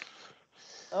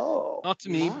 Oh. Not to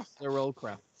me, map. they're all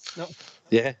crap. No.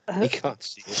 Yeah, he can't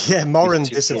see it. Yeah, Morin He's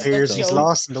too disappears. close. He's Joe,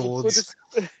 lost in the good woods,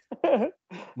 as-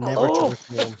 never to Oh.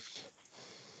 return.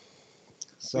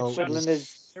 So Switzerland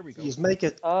is. Here we go. you make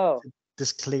it Oh.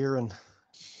 this clearing,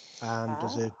 and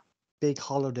there's a big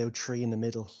hollowed out tree in the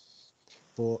middle,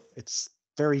 but it's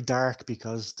very dark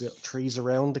because the trees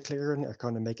around the clearing are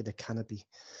kind of making a canopy.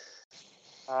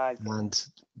 And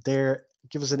there,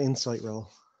 give us an insight roll.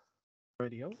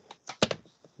 Radio.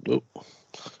 Oh.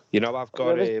 You know, I've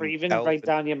got Whoever's breathing elven right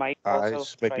down your mic. Also,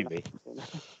 eyes, maybe try me. not-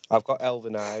 I've got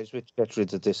elven eyes, which gets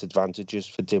rid of disadvantages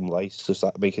for dim lights. Does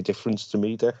that make a difference to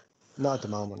me there? Not at the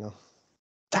moment, no.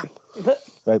 Damn.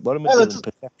 Right, what am I Well, doing?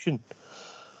 Perception.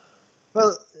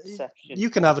 Well, Perception. you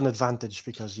can have an advantage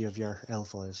because you have your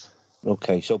elf eyes.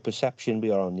 Okay, so perception we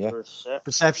are on, yeah?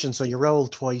 Perception, so you roll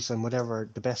twice and whatever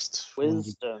the best one you...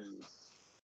 Wisdom.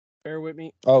 Bear with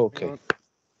me. Oh, Hang okay. on.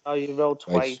 Oh, you rolled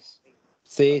Nice. twice.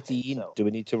 13. Okay, so- Do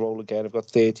we need to roll again? I've got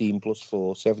 13 plus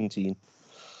 4, 17.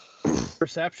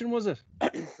 Perception, was it?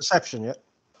 Perception, yeah.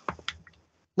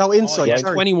 No, insight, Oh, yeah,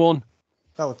 sorry. 21.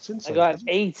 No, it's insight. I got isn't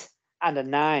an it? 8 and a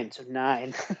 9, so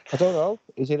 9. I don't know.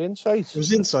 Is it insight? It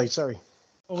was insight, sorry.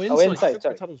 Oh, insight. insight, I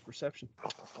sorry. thought it was perception.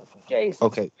 Jason.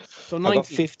 Okay. So I got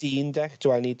 19. 15 deck.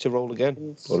 Do I need to roll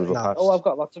again? Or it'll No. pass? Oh, I've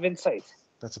got lots of insight.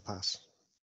 That's a pass.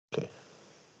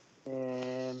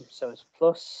 So it's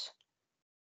plus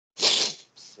 6,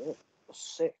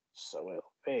 so it'll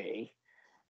be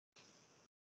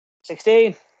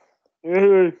 16.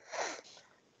 Ooh.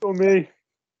 For me.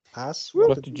 Pass.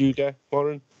 What did you get,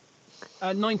 Warren?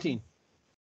 19.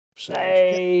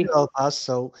 Hey. You all pass.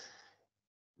 So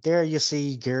there you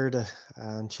see Gerda,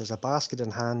 and she has a basket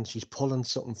in hand. She's pulling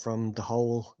something from the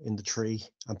hole in the tree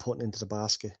and putting it into the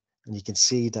basket. And you can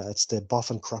see that it's the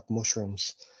Boffin crop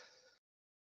mushrooms.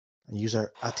 And you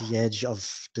are at the edge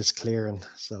of this clearing.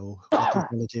 So what are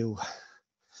you going to do?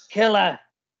 Killer.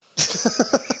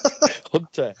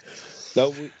 Hunter.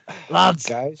 No, Lads,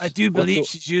 guys. I do what believe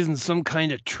she's using some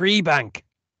kind of tree bank.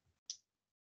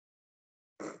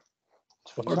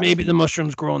 Or maybe the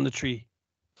mushrooms grow on the tree.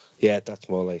 Yeah, that's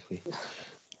more likely.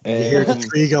 You hear the Um,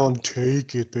 tree going,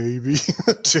 take it, baby.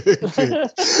 Take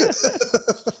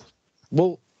it.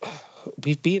 well,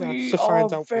 we've been We asked to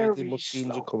find are out where the very mushrooms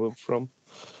slow. are coming from.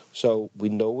 So we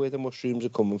know where the mushrooms are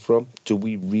coming from. Do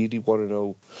we really want to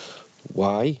know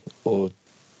why? Or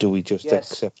do we just Yes.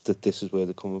 accept that this is where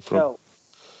they're coming from? No.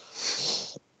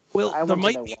 Well, I there want to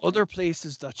might know be why. other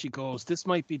places that she goes. This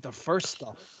might be the first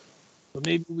stop. But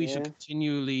maybe we should Yeah.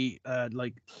 continually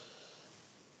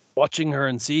watching her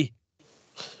and see.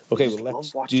 Okay, just well, love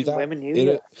let's do watching that. women, you. In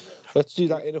Yeah. a, let's do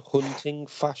that in a hunting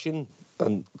fashion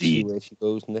and see Indeed. where she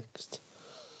goes next.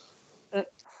 Give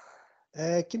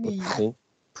What do me you think?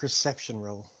 perception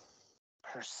roll.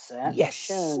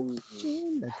 Perception.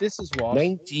 Now, this is what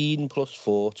 19 plus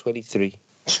 4, 23.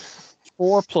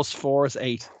 4 plus 4 is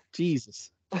 8.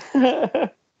 Jesus. I'm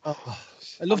Oh,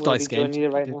 I love gonna dice be joining games. you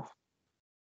right now.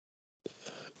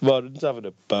 Morin's having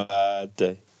a bad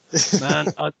day. Man,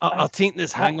 I think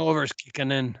this hangover is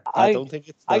kicking in. I don't think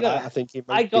it's I that. got I think it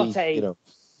I might got be, a- you know.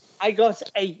 I got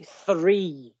a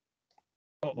 3.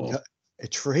 Uh-oh. Yeah, a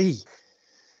tree.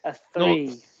 A No.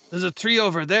 3. There's a 3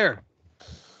 over there.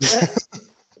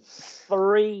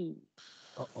 3.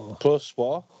 Uh-oh. Plus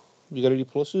what? You got any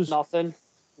pluses? Nothing.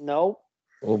 No.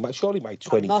 Well, surely my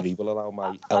 23 will allow my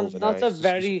I'm elven not eyes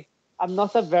to see. I'm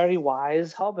not a very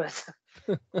wise hobbit.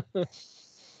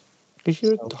 Because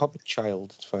you're So- a hobbit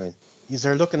child, it's fine. He's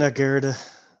there looking at Gerda,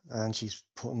 and she's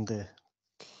putting the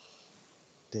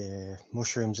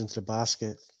mushrooms into the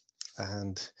basket,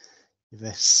 and you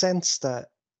have a sense that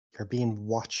you're being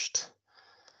watched.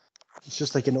 It's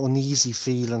just like an uneasy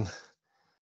feeling,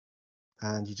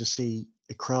 and you just see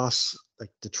across, like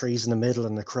the trees in the middle,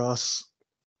 and across,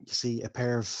 you see a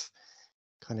pair of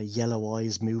kind of yellow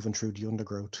eyes moving through the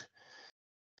undergrowth,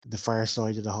 the far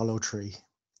side of the hollow tree.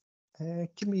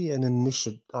 Give me an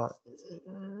initiative.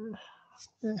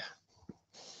 Yeah.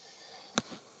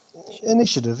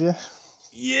 Initiative, yeah.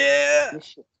 Yeah.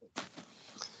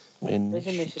 Where's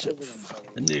Initiative. initiative again? Sorry.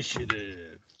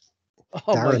 Initiative. Oh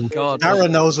my Darren. god.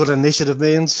 Darren knows what initiative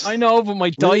means. I know, but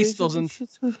my Where dice is doesn't.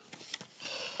 initiative?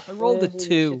 I rolled a Where's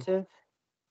 2. Initiative?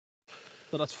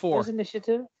 So that's 4. Where's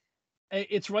initiative?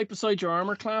 It's right beside your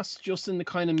armor class, just in the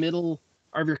kind of middle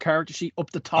of your character sheet, up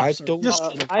the top. I sir. don't, Just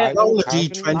I roll don't a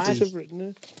have D20. initiative written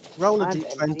there. Roll a I'm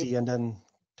d20 empty. and then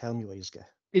tell me what you get.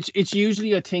 It's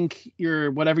usually, I think,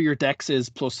 your whatever your dex is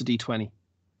plus a d20.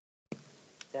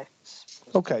 Dex.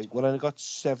 plus Okay, D20. well, I got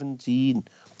 17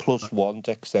 plus 1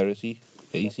 dexterity,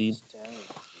 18. Dexterity.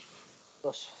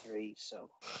 Plus 3, so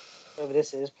whatever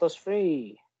this is, plus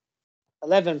 3.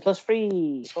 11 plus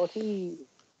 3, 14.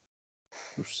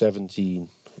 17.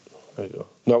 There you go.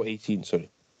 No, 18, sorry.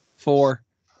 4.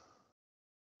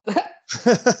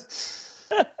 So,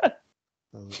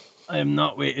 I am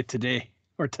not weighted today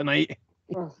or tonight.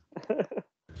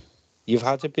 You've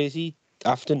had a busy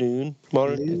afternoon,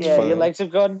 Morin. It's Yeah, fine. your legs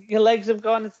have gone. Your legs have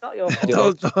gone. It's not your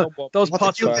Your fault. Those, legs don't want those me,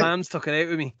 pots it's with fine. clams took it out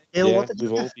with me. Gil, Yeah, what did you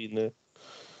we've all get? been there.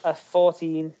 A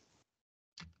 14.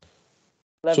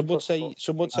 11 Some would plus say, 4.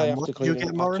 some would say And after what did you cleaning get,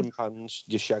 pots Morin? and pans,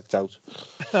 you're shagged out.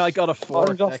 I got a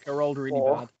 4. I got Like, I rolled really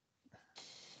 4. bad.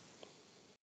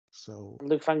 So,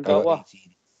 LugFang I got got what?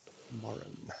 18.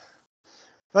 Morin.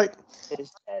 Right.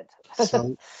 Is dead.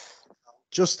 So,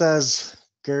 just as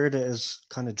Gerda is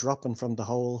kind of dropping from the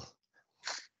hole,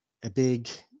 a big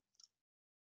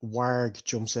warg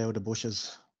jumps out of the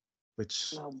bushes,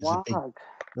 which No, is a big. wag.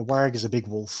 The warg is a big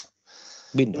wolf.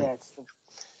 We know. Yeah, it's the,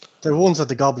 They're ones that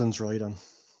the goblins ride on.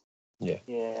 yeah,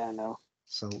 I know.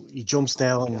 So he jumps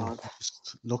down and God.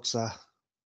 just looks at.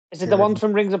 Is it the ones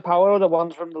from Rings of Power or the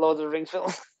ones from the Lord of the Rings film?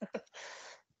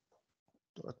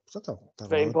 I don't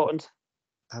Very know. important.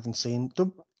 I haven't seen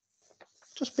them.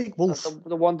 Just big wolf.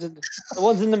 The ones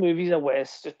in the movies are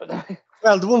worse. Just but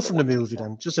Well, the one from the movie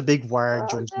then. Just a big warg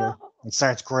jumps no. out and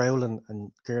starts growling,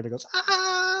 and Gerda goes,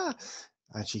 ah!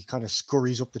 And she kind of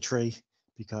scurries up the tree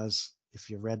because if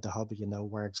you read The Hobbit, you know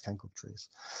wargs can't go up trees.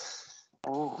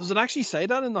 Oh. Does it actually say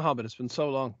that in The Hobbit? It's been so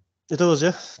long. It does,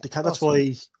 yeah. That's Awesome.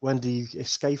 why when they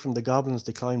escape from the goblins,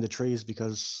 they climb the trees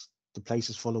because the place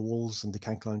is full of wolves and they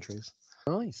can't climb trees.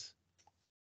 Nice.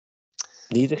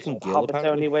 Neither can Gil, Hobbit's the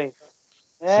only apparently. way.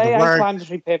 the Yeah, I warg climbed the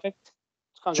tree perfect.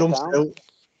 Just can't get Jumps down. out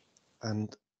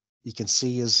and you can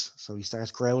see us, so he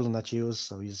starts growling at you.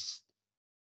 So he's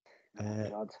Oh,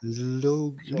 God.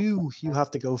 Lou, you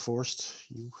have to go first.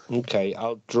 You, Okay,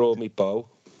 I'll draw me bow.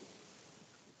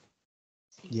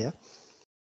 yeah.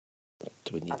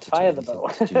 Do we need And to fire do the anything bow.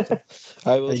 to do that?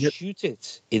 I will You get- shoot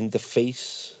it in the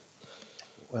face.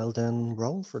 Well, then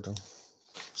roll for them.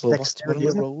 It's Well, what am dexterity, I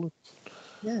isn't it? rolling?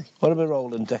 Yeah. What am I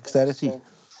rolling? Dexterity.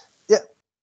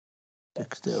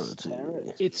 Dexterity.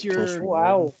 It's Plus your.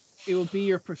 Wow. It will be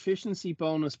your proficiency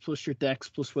bonus plus your dex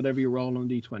plus whatever you roll on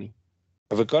d20.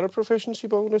 Have I got a proficiency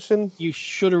bonus in? You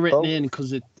should have written Oh. in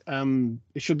because it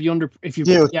should be under if you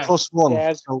Yeah, yeah. plus one.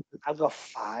 Yeah. So, I've got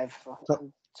 5.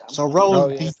 so roll Oh,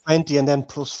 yeah. d20 and then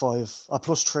plus 5.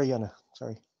 Plus 3 on it.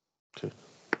 Sorry. Yeah,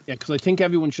 because I think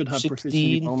everyone should have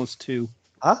proficiency 16. bonus 2.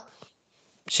 Huh?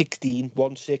 16,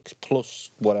 1/6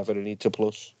 plus whatever I need to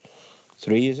plus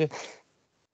 3, is it?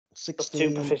 Plus 2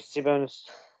 16 proficiency bonus.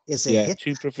 is a Yeah, hit.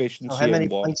 2 So proficiency how many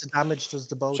and 1. points of damage does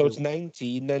the bow So do? it's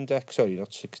 19 then, Dex. Sorry,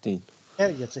 not 16. Yeah,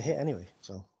 it's a hit anyway.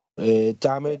 So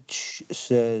Damage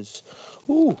says...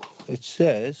 Ooh, it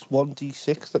says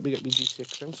 1d6. Let me get my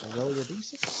d6 out. so roll your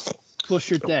d6. Plus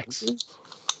your dex.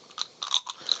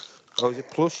 Oh, is it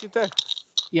plus your dex?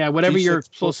 Yeah, whatever D6 your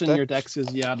plus plus in your dex. dex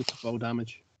is, you add it to bow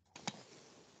damage.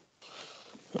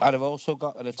 And I've also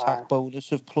got an attack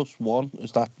bonus of +1.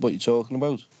 Is that what you're talking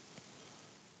about?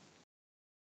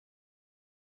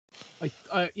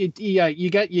 You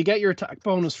get your attack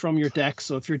bonus from your dex.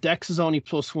 So if your dex is only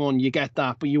 +1, you get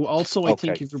that. But you also, I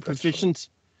think, Okay, if you're that's fine.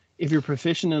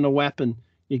 proficient in a weapon,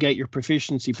 you get your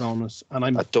proficiency bonus. And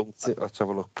I'm I don't think. Let's have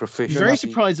a look. Proficient. very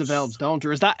surprised if elves don't,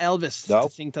 or is that Elvis No. to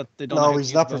think that they don't know No, how he's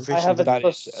to not use bows? I have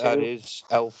proficient. it That +2. is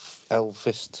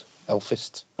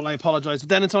elfist. Well, I apologize. But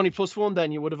then it's only +1.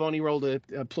 Then you would have only rolled a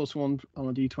 +1 on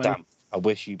a d20. Damn. I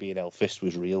wish you being elfist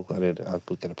was real. I would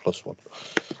get a +1.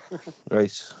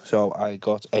 Right. So I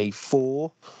got a 4.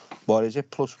 What is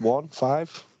it? +1,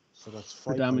 5. So that's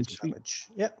For 5 points damage. of damage.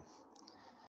 Yep.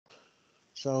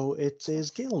 So it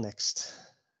is Gil next.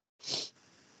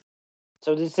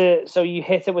 So so you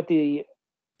hit it with the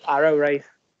arrow, right?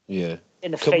 Yeah.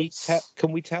 In the Can face.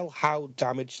 we tell how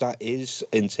damaged that is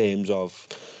in terms of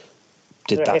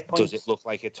There are hit does it points. look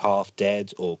like it's half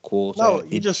dead or quarter No,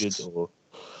 you injured just or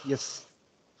you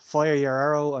fire your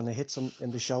arrow and it hits him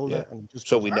in the shoulder Yeah. and it just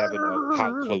so goes, we never know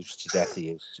how close to death he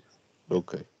is.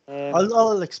 Okay.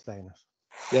 I'll explain it.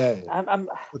 Yeah. I'm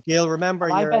But Gil, remember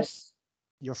my best.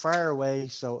 you're far away,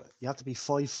 so you have to be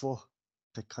 5 foot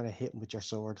to kind of hit him with your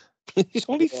sword. He's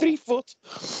only 3 foot.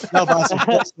 No, but that's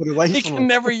 4 foot away You from can him.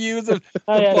 never use the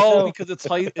Oh, yeah, bow so- because it's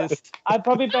heightist. I'm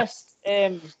probably best.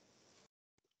 I'm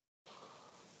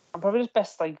probably just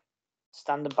best like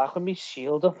standing back with me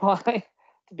shield up high.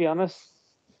 To be honest,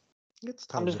 It's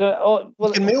I'm just totally- gonna. Oh,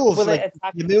 You can move, will like it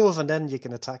attack? you move and then you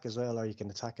can attack as well, or you can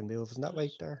attack and move. Isn't that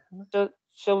right there?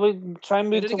 Shall we try and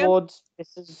move Hit it again? towards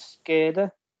Mrs.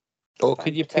 Gader? Or Try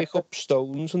could and you protect pick up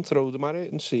stones and throw them at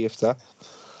it and see if that?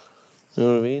 You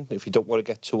know what I mean? If you don't want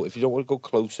to if you don't want to go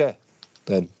closer,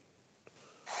 then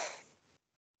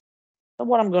That's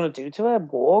what I'm gonna do to her.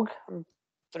 Borg. I'm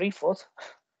 3 foot.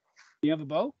 Do you have a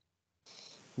bow?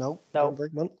 No, No. don't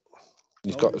bring one.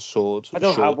 he's Oh. got a sword. I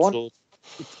don't have short one. sword.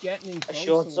 It's getting in A close.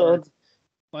 short to sword.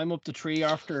 climb up the tree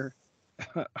after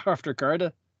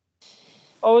Gerda.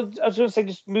 Oh, I was gonna say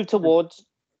just move towards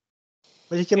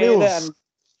But you can Gader move and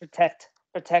protect.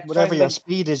 Try whatever and, your like,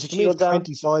 speed is. You can move shield down.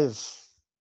 25.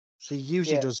 So you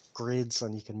usually Yeah. does grids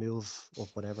and you can move up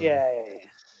whatever. Yeah.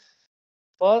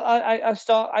 Well, I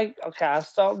start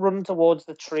running towards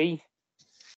the tree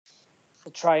to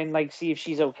try and like see if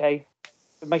she's okay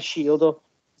with my shield up.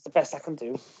 It's the best I can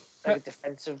do. Like a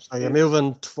defensive. So you're move.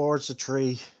 moving towards the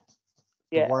tree.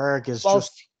 Yeah. The warg is Well,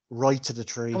 just right to the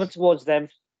tree. coming towards them.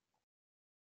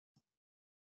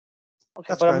 Okay,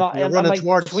 That's but I'm grand. not. You're I'm running like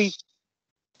towards. between.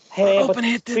 Hey, Up but and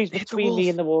hit the trees between me wolf.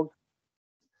 and the wall.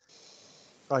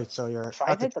 Right, so you're Try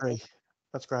at and the hit the tree.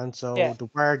 That's grand. So Yeah. the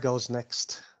warg goes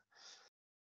next.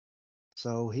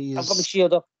 So I've got my he's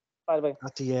shield up, by the way.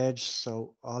 at the edge.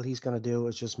 So all he's going to do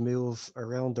is just move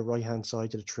around the right hand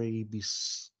side of the tree.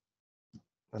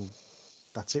 And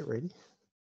that's it, really.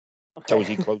 So is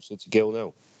Okay. he closer to Gil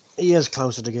now? He is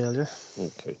closer to Gil, yeah.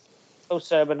 Okay. So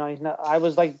urbanized now. I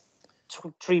was like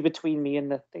tree between me and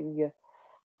the thing. Yeah.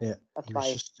 Yeah. That's He was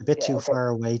my. just a bit yeah, too okay. far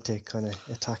away to kind of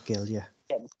attack Gil, yeah.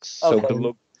 So Okay.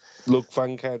 the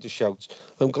LugFang kind of shouts,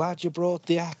 "I'm glad you brought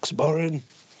the axe, Morin."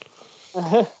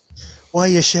 Why are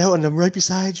you shouting? I'm right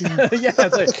beside you. Yeah,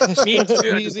 it's like, me too. I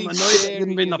Really just am annoyed that you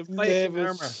didn't bring the scary, fucking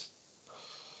nervous. armor.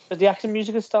 But the action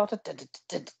music has started.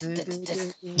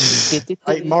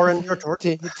 Right, Morin, your turn.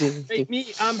 Hey,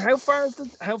 me. How far is the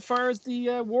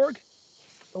warg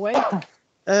away?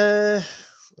 Well,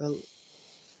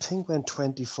 I think went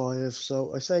 25,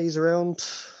 so I say he's around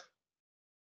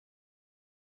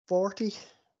 40.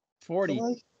 40.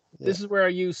 Yeah. This is where I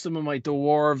use some of my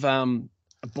dwarf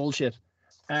bullshit.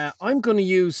 I'm going to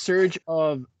use Surge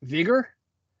of Vigor,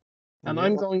 and Yeah.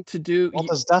 I'm going to do. What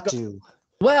does that do?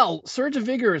 Well, Surge of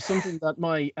Vigor is something that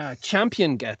my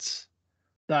champion gets,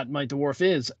 that my dwarf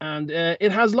is, and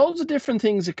it has loads of different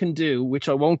things it can do, which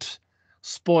I won't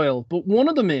spoil. But one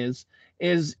of them is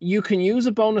you can use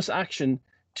a bonus action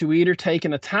to either take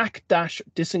an attack, dash,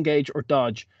 disengage, or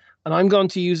dodge, and I'm going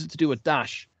to use it to do a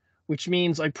dash, which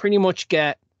means I pretty much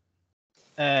get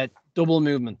double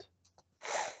movement.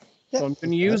 Yeah. So I'm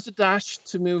going to use the dash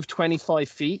to move 25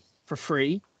 feet for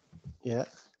free. Yeah.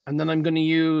 And then I'm going to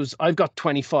use... I've got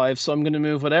 25, so I'm going to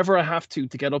move whatever I have to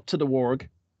get up to the warg.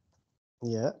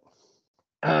 Yeah.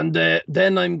 And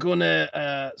then I'm going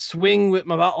to swing with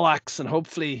my battle axe and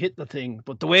hopefully hit the thing.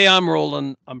 But the way I'm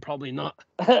rolling, I'm probably not.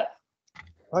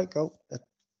 Right, go.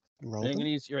 Roll I'm them. going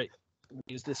to use... You're right.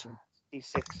 Use this one.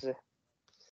 D6.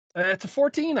 It's a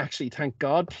 14, actually, thank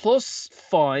God. Plus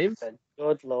 5,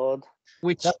 Good lord.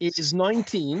 which That's- is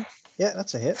 19. Yeah,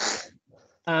 that's a hit.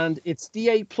 And it's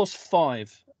D8 plus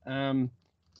 5.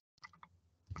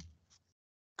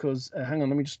 Because, hang on,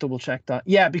 let me just double check that.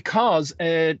 Yeah, because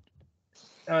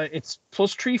it's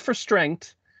plus 3 for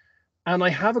strength. And I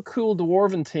have a cool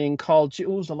dwarven thing called...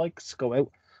 Oh, the lights go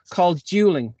out. Called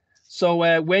dueling.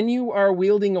 So when you are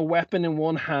wielding a weapon in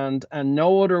one hand and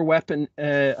no other weapon,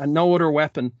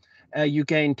 you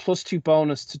gain plus 2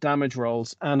 bonus to damage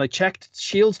rolls. And I checked,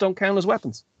 shields don't count as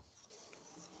weapons.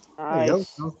 There you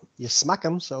Nice. go. You smack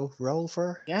them, so roll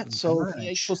for So D8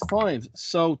 damage. plus 5.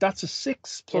 So that's a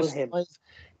 6 Kill plus him. 5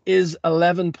 is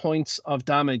 11 points of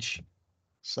damage.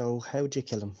 So how'd you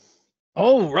kill him?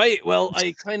 Oh, right. Well,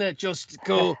 I kind of just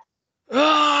go,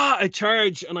 I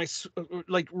charge and I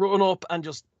like run up and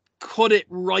just cut it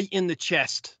right in the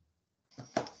chest.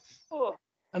 Oh,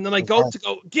 And then I go to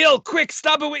go, Gil, quick,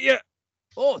 stab it with you.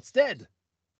 Oh, it's dead.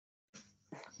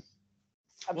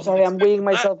 I'm Wasn't sorry, I'm weighing expecting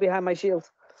that. myself behind my shield.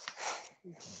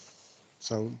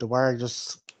 So the wire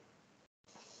just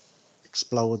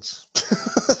explodes.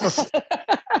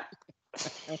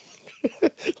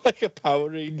 Like a Power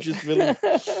Rangers villain.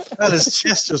 And his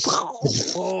chest just...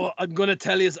 Oh, I'm going to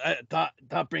tell you,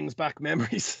 that brings back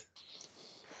memories.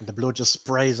 The blood just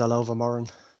sprays all over Morin.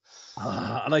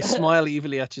 And I smile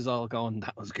evilly at you all going,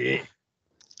 that was great.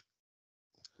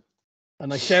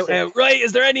 And I shout out, right,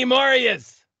 is there any more of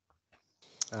yous?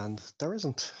 And there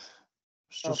isn't.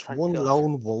 It's Oh, just thank one God.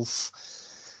 lone wolf.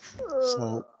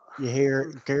 So you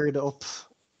hear Gerda up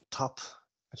top.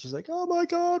 And she's like, oh my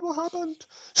God, what happened?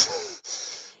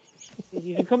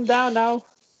 You can come down now.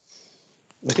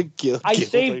 Gil, I Gil's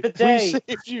saved like, the day. "We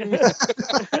saved you."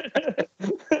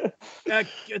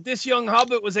 This young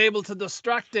hobbit was able to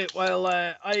distract it while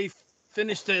I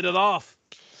finished it off.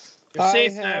 You're I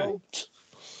safe now. helped.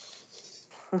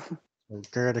 So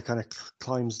Gerda kind of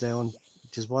climbs down.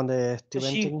 Does one do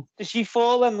anything? Does she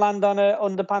fall and land on her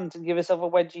underpants and give herself a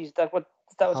wedgie? Is that what's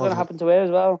Oh, going to happen to her as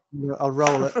well? Yeah, I'll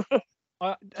roll it.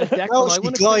 Declan, No, I she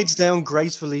want to glides down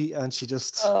gracefully and she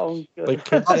just... Oh, good. Like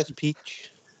Princess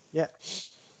Peach. Yeah.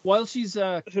 while she's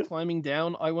climbing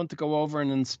down, I want to go over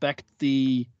and inspect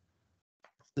the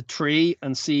tree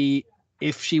and see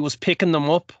if she was picking them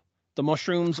up, the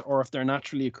mushrooms, or if they're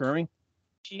naturally occurring.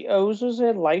 She owes us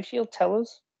her life. She'll tell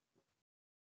us.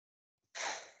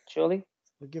 Surely.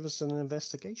 Give us an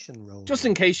investigation roll. Just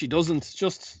in case she doesn't.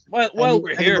 Just while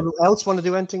we're here. Anyone else want to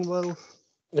do anything? Well,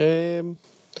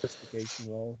 Investigation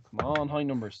roll. Come on, high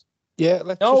numbers. Yeah,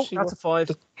 let's No, just see that's what...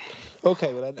 a 5.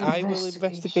 Okay, well then I will Investigation.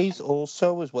 investigate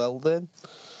also as well then.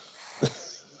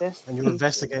 and you're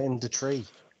investigating the tree.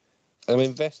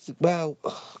 I'm Well,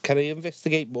 can I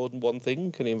investigate more than one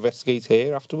thing? Can I investigate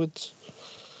here afterwards?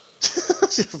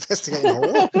 You're investigating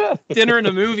all. Dinner and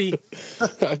a movie.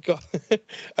 I got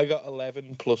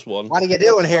 11 plus 1. What are you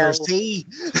doing here, 12. Steve?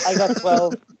 I got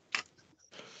 12.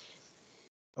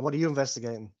 And what are you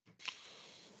investigating?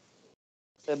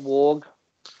 The warg.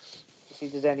 To see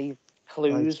if there's any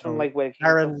clues Right, from so like where it came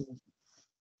Aaron, from.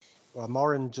 well,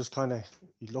 Morin just kind of,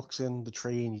 he looks in the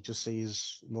tree and he just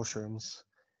sees mushrooms.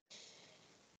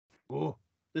 Oh,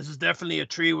 this is definitely a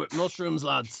tree with mushrooms,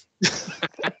 lads.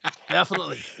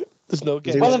 Definitely. There's no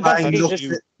getting Well, Lugfang investigate looks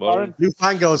this, at- Morin.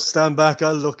 Lugfang goes, stand back,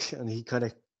 I'll look. And he kind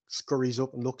of scurries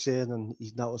up and looks in and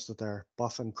he's noticed that they're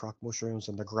Boffin Crock mushrooms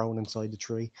and they're growing inside the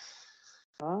tree.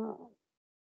 Ah.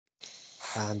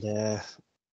 And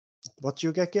what do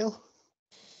you get, Gil?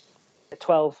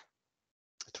 12.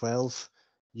 12.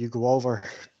 You go over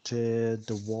to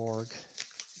the warg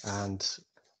and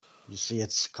you see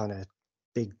it's kind of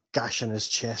big gash in his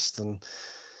chest and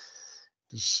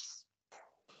there's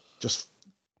just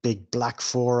big black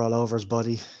fur all over his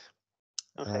body.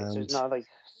 Okay, so And it's not like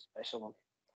a special one.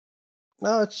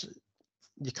 no, it's,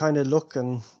 you kind of look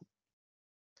and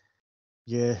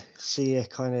you see a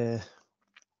kind of,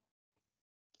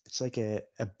 it's like a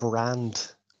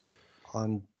brand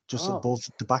on just Oh. above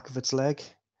the back of its leg.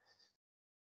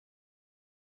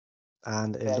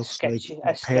 And it Yeah, looks sketchy-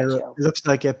 like a sketch out. it looks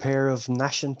like a pair of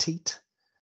gnashing teeth.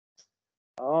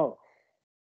 Oh.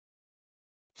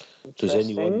 Does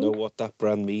anyone know Interesting. what that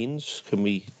brand means? Can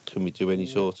we do any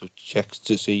sort of checks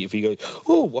to see if he goes,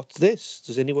 oh, what's this?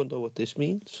 Does anyone know what this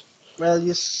means? Well,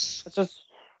 yes.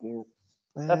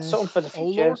 That's something for the Oh,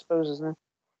 future, I Lord. suppose, isn't it?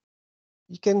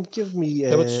 You can give me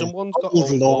Yeah, but someone's got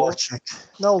old old lore lore. check.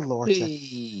 No lore check.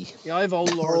 Hey. Yeah, I have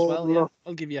old lore as well. Yeah,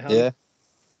 I'll give you a hand. Yeah.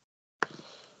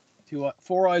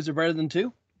 4 eyes are better than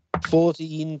 2.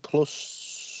 14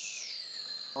 plus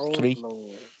Oh, 3.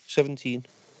 Lord. 17.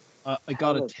 I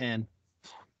got a Help. 10.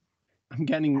 I'm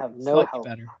getting Have no slightly help.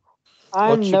 better.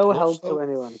 I'm What's your no plus, help though? to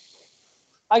anyone.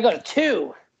 I got a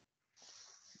 2.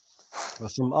 Well,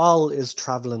 from all his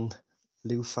traveling,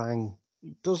 LugFang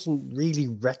doesn't really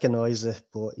recognize it,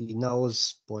 but he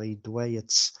knows by the way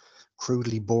it's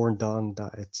crudely burned on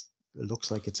that it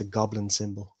looks like it's a goblin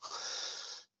symbol.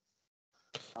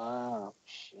 Oh,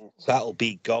 shit. That'll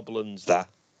be goblins, that.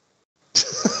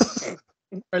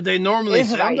 Are they normally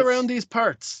Is found right. around these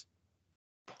parts?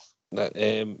 That,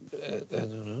 I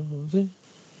don't know.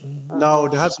 No,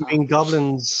 there hasn't been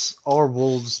goblins or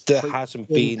wolves There in hasn't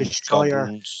the been Shire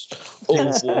goblins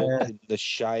since, walking the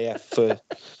Shire for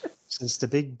since the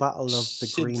big battle of the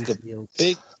since green the fields.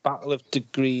 big battle of the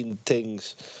green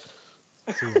things.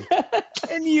 Field.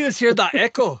 And you just hear that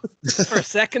echo for a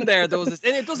second there. There was this,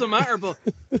 and it doesn't matter, but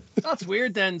that's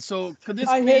weird then. So could this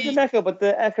I heard be? an echo, but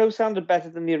the echo sounded better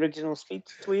than the original speech.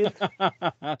 It's weird.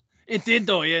 It did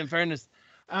though, yeah. In fairness,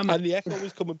 And the echo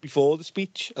was coming before the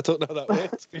speech. I don't know how that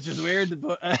worked. which is weird,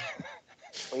 but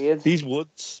Weird. These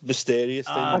woods, mysterious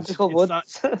Ah, things. Magical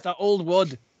it's wood. that old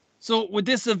wood. So would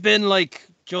this have been like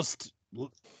just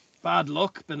bad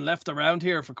luck, been left around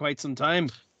here for quite some time?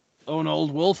 Oh, an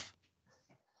old wolf.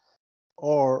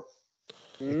 Or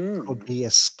it Mm, could be a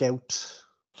scout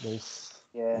wolf.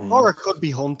 yeah. Mm. Or it could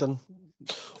be hunting.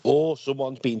 Or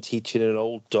someone's been teaching an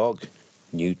old dog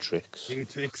new tricks. New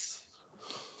tricks.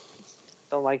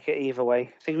 Don't like it either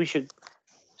way. I think we should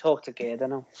talk to Gerda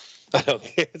now. I don't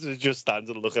care. It just stands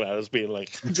and looking at us, being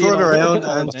like, You turn around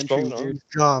and what's going on? she's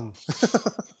gone.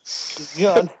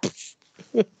 God.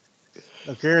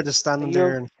 Now, Gerda's standing You-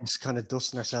 there and she's kind of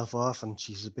dusting herself off, and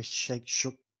she's a bit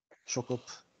shook up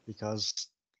because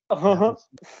there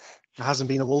hasn't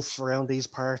been a wolf around these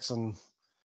parts in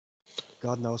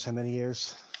God knows how many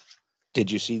years.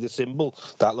 Did you see the symbol?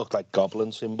 That looked like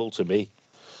goblin symbol to me.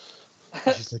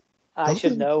 And she's like, I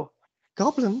should know.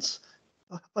 goblins?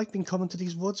 I've been coming to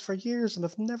these woods for years and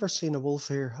I've never seen a wolf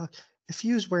here. If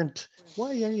yous weren't,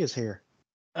 why are yous here?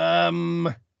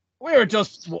 We were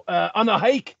just on a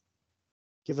hike.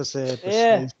 Give us a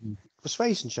Yeah.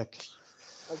 persuasion check.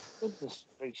 Oh, goodness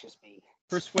gracious me.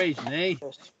 Persuasion, eh?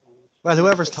 Well,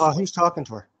 who's talking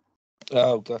to her?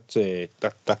 Oh, that's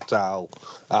Al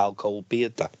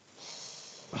Coldbeard. That.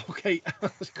 Okay.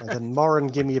 And then Morin,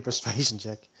 give me a persuasion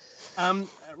check.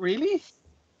 Really?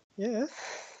 Yeah.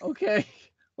 Okay.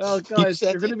 Well, guys,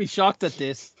 said you're going to it. be shocked at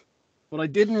this, but I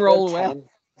didn't roll well.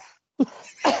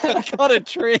 I got a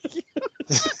 3.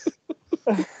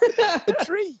 A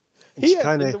tree. And she Here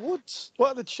kind in the of woods.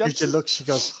 What are the gives chances? you a look. She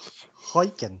goes,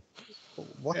 hiking.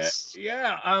 What's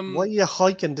Yeah. why are you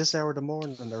hiking this hour of the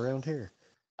morning around here?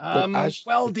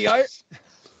 Well, the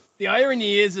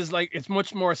irony is like it's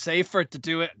much more safer to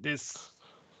do it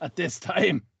at this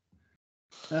time.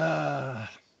 I'll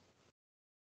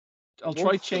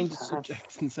try change the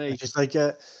subject and say, And she's like,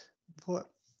 what?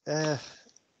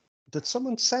 Did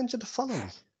someone send you to follow me?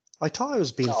 I thought I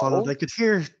was being followed. No. I could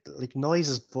hear like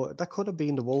noises, but that could have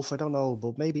been the wolf. I don't know,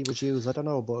 but maybe it was you. I don't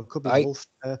know, but it could be the wolf.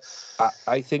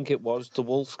 I think it was the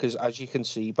wolf because, as you can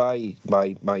see by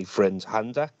my friend's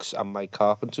hand axe and my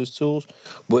carpenter's tools,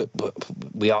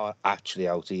 we are actually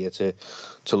out here to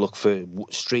look for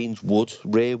strange wood,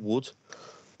 rare wood,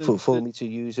 for me to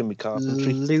use in my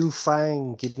carpentry.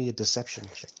 LugFang, give me a deception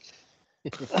check.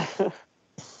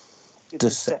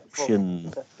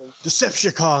 Deception.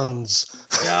 Decepticons.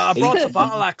 yeah, I brought the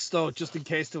battle axe though, just in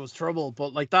case there was trouble.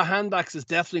 But like that hand axe is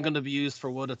definitely going to be used for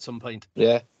wood at some point.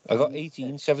 Yeah, I got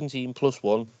 18, 17 plus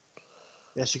 1.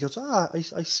 Yeah, she goes, I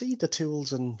see the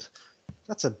tools, and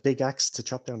that's a big axe to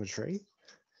chop down a tree.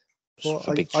 Well,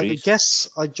 For big I trees. guess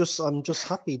I'm just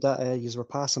happy that you were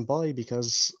passing by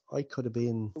because I could have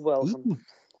been Welcome. eaten.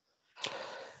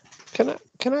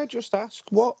 Can I just ask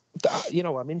what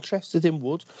I'm interested in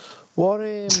wood. What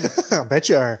I bet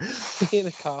you are. being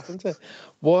a carpenter,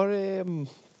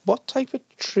 what type of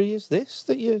tree is this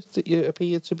that you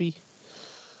appear to be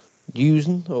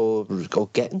using or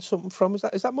getting something from?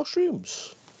 Is that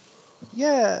mushrooms?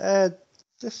 Yeah,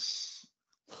 these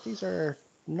are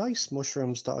nice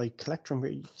mushrooms that I collect from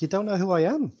here. You don't know who I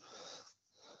am.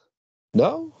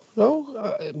 No,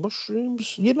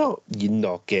 mushrooms. You're not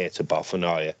get to Boffin,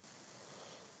 are you?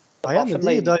 I am Boffin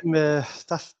indeed. lady. I'm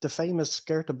the famous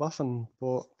Gerda Boffin,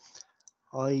 but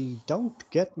I don't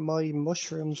get my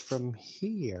mushrooms from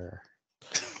here.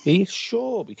 Are you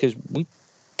sure? Because we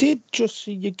did just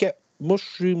see you get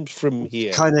mushrooms from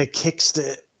here? Kind of kicks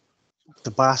the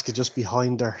basket just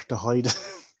behind her to hide.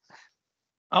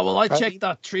 Oh, well, I Have checked you-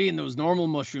 that tree and there was normal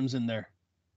mushrooms in there.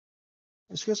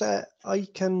 It's because I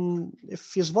can,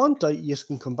 if you want, you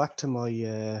can come back to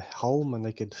my home and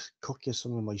I could cook you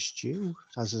some of my stew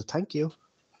as a thank you.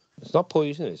 It's not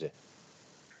poison, is it?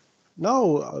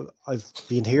 No, I've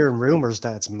been hearing rumors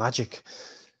that it's magic.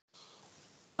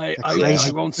 I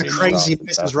Crazy, won't say no. crazy Stop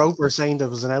Mrs. that. Roper saying there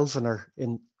was an elf in her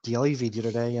in the ivy the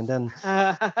other day, and then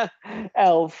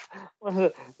Elf.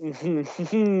 An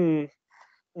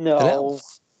No.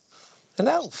 elf. An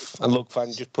elf. And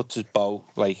LugFang just puts his bow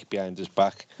like behind his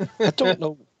back. I don't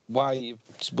know why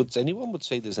anyone would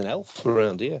say there's an elf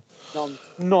around here.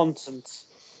 Nonsense.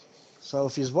 so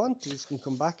if you want, you can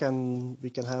come back and we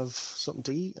can have something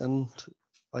to eat, and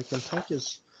I can thank you.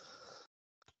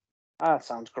 That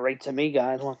sounds great to me,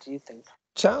 guys. What do you think?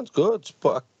 Sounds good,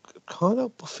 but I can't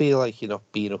help but feel like you're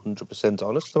not being 100%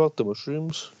 honest about the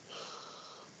mushrooms.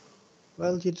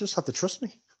 Well, you just have to trust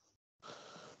me.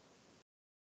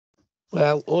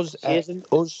 Well, us She isn't.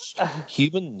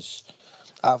 humans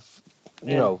have,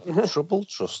 Yeah. trouble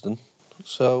trusting.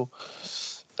 So,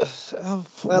 Well,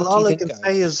 what do all you I think, can guys?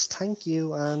 say is thank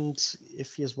you, and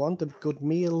if you want a good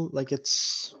meal, like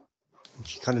it's.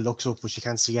 She kind of looks up, but she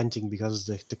can't see anything because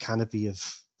the canopy of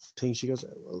things. She goes,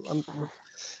 well,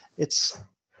 it's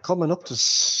coming up to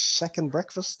second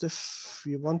breakfast. If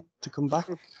you want to come back,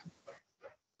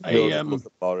 You're just looking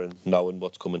at Morin, knowing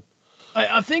what's coming.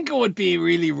 I think it would be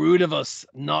really rude of us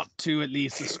not to at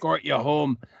least escort you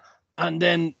home, and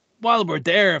then while we're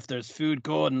there, if there's food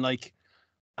going, like,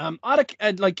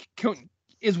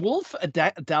 is wolf a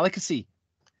delicacy?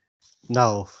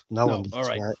 no one eats all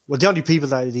right. warg. Well, the only people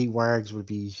that would eat wargs would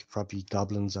be probably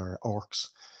goblins or orcs.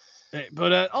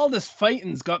 But all this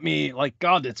fighting's got me like,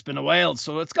 God, it's been a while,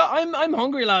 so I'm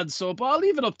hungry, lads. So, but I'll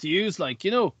leave it up to yous, like,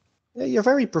 Yeah, you're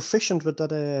very proficient with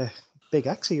that big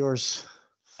axe of yours.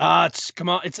 Come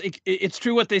on, it's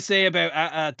true what they say about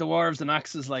dwarves and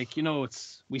axes, like,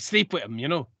 we sleep with them,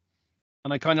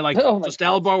 and I kind of like Oh my just God.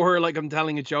 elbow her like I'm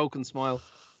telling a joke and smile.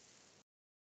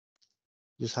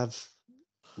 You just have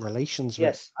relations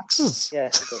Yes. with axes.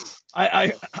 Yes. It does.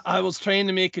 I was trying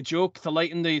to make a joke to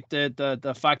lighten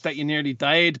the fact that you nearly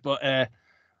died, but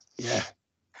yeah,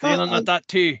 feeling at that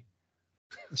too.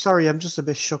 Sorry, I'm just a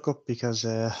bit shook up because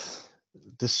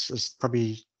this is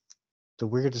probably the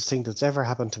weirdest thing that's ever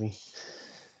happened to me.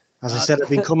 As I said, I've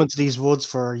been coming to these woods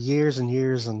for years and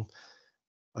years, and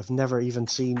I've never even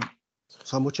seen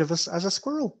so much of us as a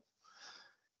squirrel.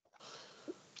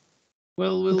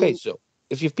 Well, Okay, so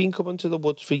if you've been coming to the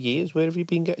woods for years, where have you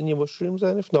been getting your mushrooms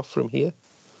then, if not from here?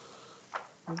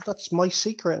 Well, that's my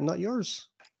secret and not yours.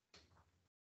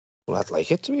 Well, I'd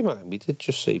like it to be mine. We did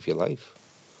just save your life.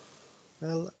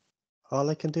 Well, all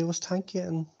I can do is thank you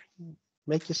and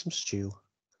make you some stew.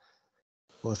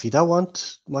 Well, if you don't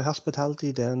want my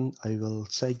hospitality, then I will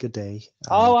say good day.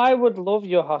 Oh, I would love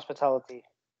your hospitality.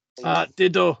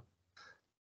 ditto.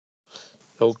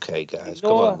 Okay, guys,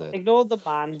 come on then. Ignore the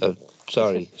man.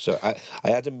 Sorry. So I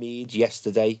had a mead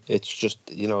yesterday. It's just,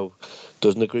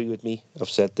 doesn't agree with me. I've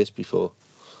said this before.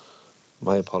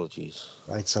 My apologies.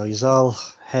 Right, so you all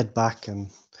head back and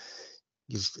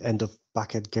you end up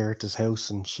back at Gerta's house,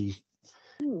 and she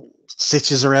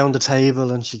sits around the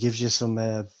table and she gives you some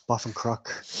Boffin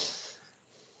Crock.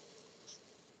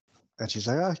 And she's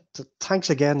like, thanks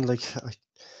again. Like,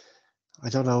 I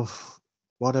don't know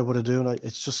what I would have done.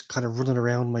 It's just kind of running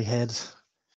around my head.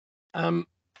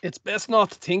 It's best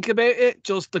not to think about it.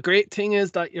 Just the great thing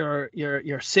is that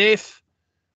you're safe,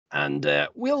 and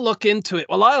we'll look into it.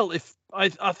 Well,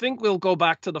 I think we'll go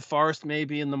back to the forest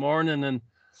maybe in the morning and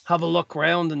have a look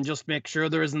around and just make sure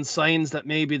there isn't signs that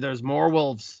maybe there's more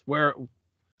wolves,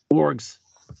 wargs.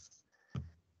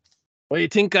 What do you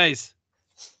think, guys?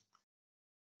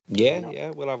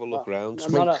 Yeah, we'll have a look around.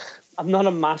 I'm not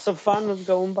a massive fan of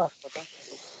going back, but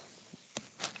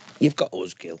You've got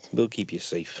us, Gil. We'll keep you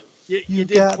safe. You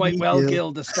did quite well,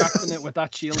 Gil, distracting it with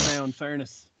that shield now, in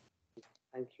fairness.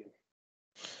 thank you.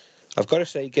 I've got to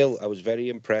say, Gil, I was very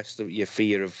impressed with your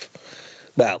fear of,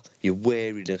 your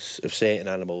wariness of certain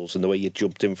animals and the way you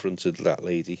jumped in front of that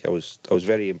lady. I was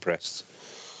very impressed.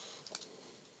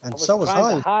 And I was so was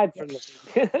trying to I. hide from the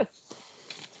thing.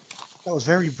 That was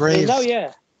very brave. No,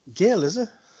 yeah. Gil, is it?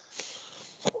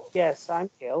 Yes, I'm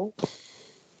Gil.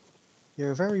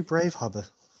 You're a very brave hobbit.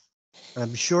 And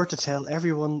I'm sure to tell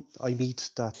everyone I meet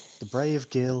that the brave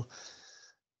Gil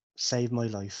saved my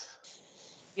life.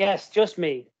 Yes, just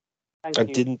me. Thank I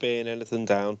you. didn't burn anything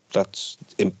down.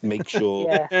 Make sure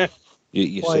Yeah.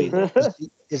 you Why, say that.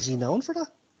 is he known for that?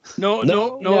 No,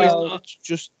 No, he's not. it's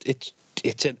just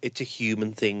it's a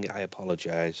human thing. I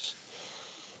apologize.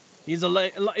 He's a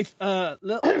lightsaber.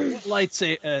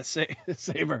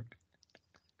 Saber.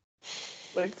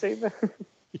 Lightsaber.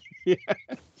 Yeah.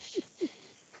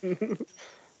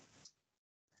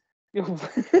 Yo,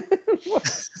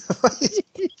 what?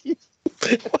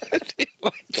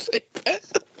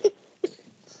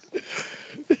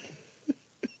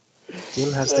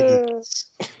 Gil has the gigs.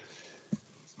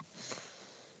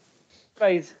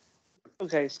 Right.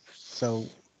 Okay. So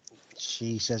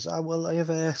she says, "Oh well, I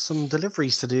have some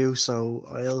deliveries to do, so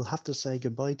I'll have to say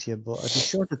goodbye to you. But I'd be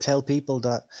sure to tell people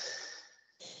that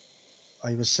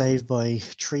I was saved by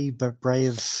three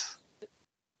brave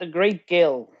The Great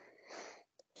Gill.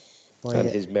 And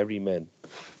his merry men.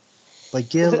 by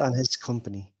Gil and his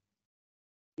company."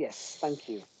 Yes, thank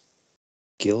you.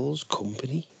 Gil's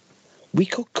company? We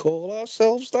could call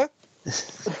ourselves that?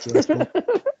 Gil's company.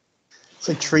 It's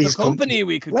like Three's The company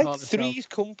we could Like call it. Three's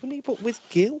company, but with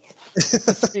Gil?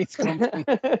 Three's company.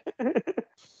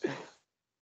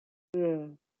 Yeah.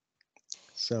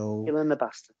 So Killing the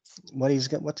bastards. what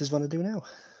does he want to do now?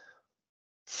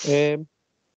 Um,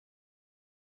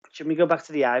 Should we go back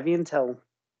to the Ivy and tell?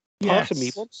 Part of me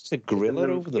Yes. wants to grill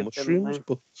her over the Give them mushrooms, the-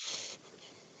 but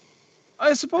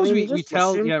I suppose I mean, we just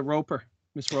tell mushroom. Roper,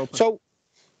 Miss Roper. so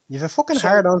You have a fucking So-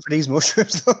 hard on for these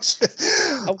mushrooms, don't you?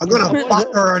 Oh, I'm gonna I wanna back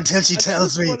know. her until she I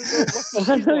tells just me. wanna know what she's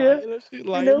Yeah. lying. Is she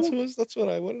lying know. to us? That's what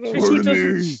I want to know. She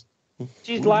doesn't.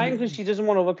 She's lying because she doesn't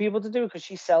want other people to do it because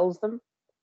she sells them.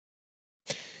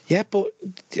 Yeah, but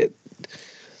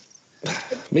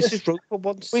Mrs. Roper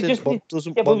wants We to, just but need-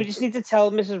 doesn't Yeah, but we want. just need to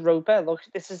tell Mrs. Roper, look,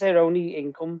 this is her only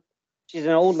income. She's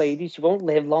an old lady. She won't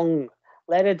live long.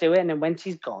 Let her do it, and then when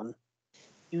she's gone,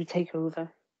 you take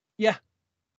over.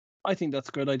 I think that's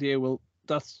a good idea. Well,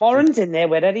 that's Morin's in there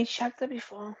with her. He shagged her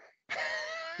before.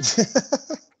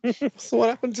 So what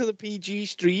happened to the PG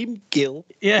stream, Gil?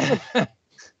 yeah.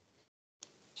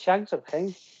 Shag's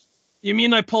okay. You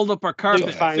mean I pulled up our carpet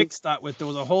and Fine. fixed that with there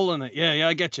was a hole in it? Yeah,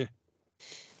 I get you.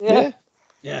 Yeah.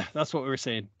 Yeah, that's what we were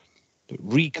saying.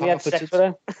 And he had sex Recarpeted. with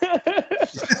her.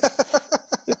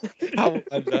 How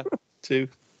and that too.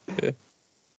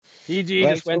 PG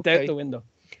Right, just went okay. out the window.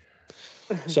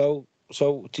 So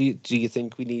do you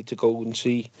think we need to go and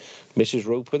see Mrs.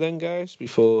 Roper then, guys,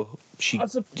 before she, I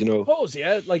you know? suppose,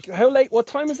 yeah. Like, how late? What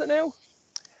time is it now?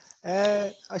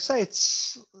 I say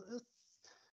it's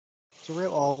around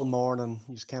all morning.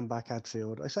 You just came back at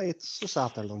field. I say it's just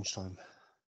after lunchtime.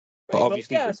 But Well,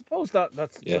 obviously, yeah, I suppose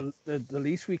that's Yeah. the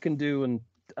least we can do,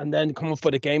 and then come up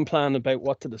with a game plan about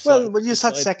what to decide. Well, we just had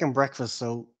decide. second breakfast,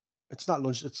 so it's not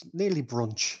lunch. It's nearly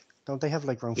brunch. Don't they have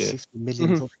like around Yeah. 50 million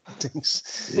Mhm. fucking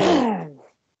things? yeah.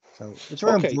 So it's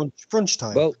around Okay. brunch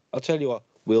time. Well, I'll tell you what.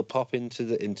 We'll pop into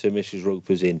Mrs.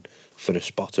 Roper's inn for a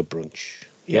spot of brunch.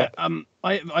 Yeah.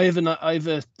 I have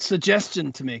a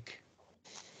suggestion to make.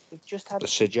 We've just had.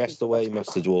 Suggest the way,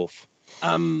 Master Dwarf.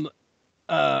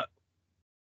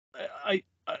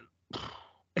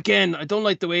 Again, I don't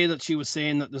like the way that she was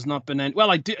saying that there's not been any.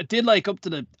 Well, I did like up to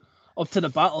the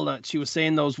battle that she was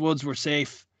saying those woods were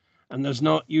safe, and there's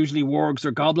not usually wargs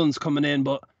or goblins coming in.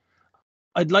 But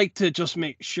I'd like to just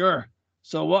make sure.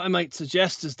 So what I might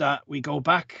suggest is that we go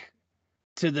back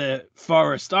to the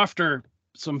forest after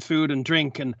some food and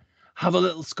drink and have a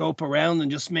little scope around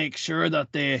and just make sure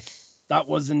that that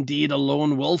was indeed a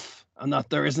lone wolf and that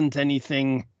there isn't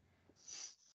anything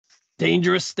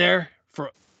dangerous there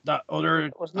for that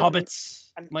other Wasn't it hobbits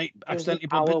might It was an accidentally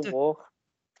bump hour into. walk.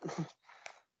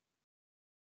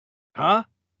 Huh?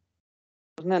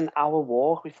 Wasn't it an hour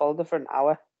walk? We followed her for an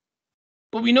hour.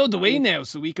 But we know the way now,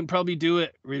 so we can probably do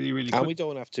it really, really And quick. we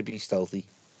don't have to be stealthy.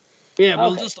 Yeah,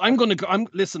 well, Okay. I'm gonna go. I'm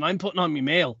putting on my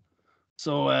mail,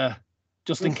 so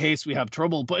just in case we have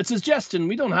trouble. But it's a suggestion.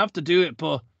 We don't have to do it,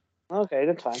 but Okay,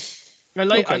 that's fine. I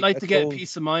like Okay, to get cool.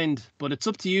 peace of mind. But it's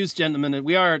up to you, gentlemen. And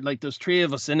we are like there's 3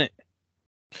 of us in it.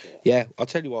 Yeah, I'll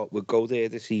tell you what. We'll go there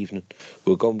this evening.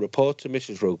 We'll go and report to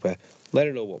Mrs. Roper. Let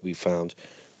her know what we found.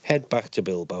 Head back to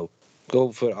Bilbo.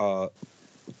 Go for our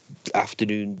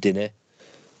afternoon dinner.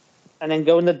 And then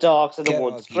go in the dark to the Get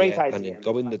woods. our Great gear, idea. and then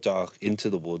go in the dark, into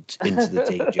the woods, into the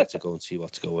danger to go and see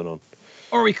what's going on.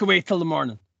 Or we can wait till the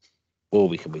morning. Or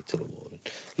we can wait till the morning.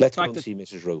 Let's go Fact and that- see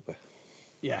Mrs. Roper.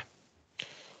 Yeah.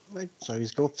 Right, so you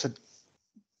go up to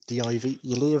the Ivy.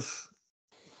 You leave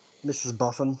Mrs.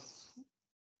 Boffin.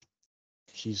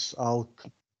 She's all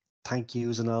thank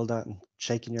yous and all that and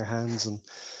shaking your hands, and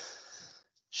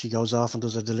she goes off and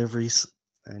does her deliveries,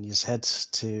 and you head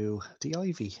to the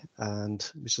Ivy, and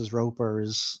Mrs. Roper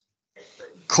is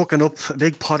cooking up a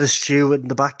big pot of stew in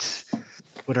the back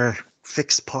with her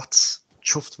fixed pots,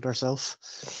 chuffed with herself.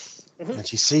 Mhm. And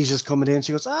she sees us coming in.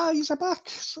 She goes, you're back.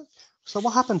 So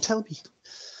what happened? Tell me.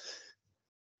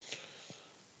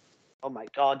 Oh my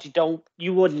God,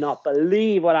 you would not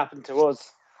believe what happened to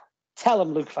us. Tell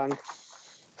him, LugFang.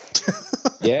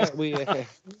 Yeah,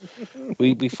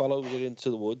 we followed her into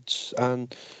the woods,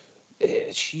 and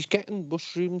she's getting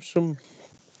mushrooms from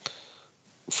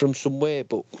somewhere.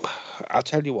 But I'll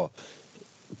tell you what,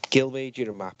 Gil made you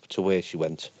a map to where she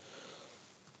went,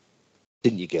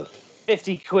 didn't you, Gil?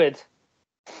 50 quid.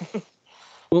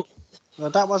 Well,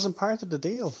 that wasn't part of the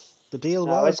deal. The deal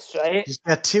No, was it's right. you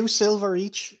get 2 silver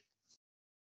each.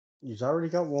 You've already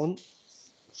got 1.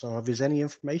 So have you any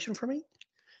information for me?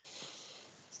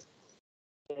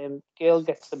 Gail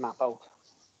gets the map out.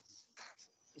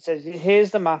 He says,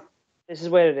 here's the map. This is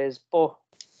where it is, but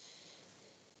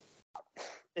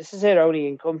this is her only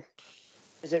income.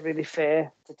 Is it really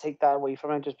fair to take that away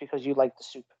from her just because you like the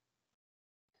soup?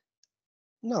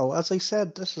 No, as I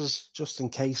said, this is just in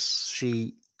case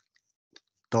she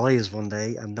dies one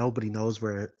day and nobody knows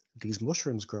where these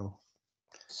mushrooms grow.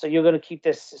 So you're going to keep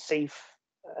this safe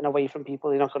and away from people.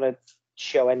 You're not going to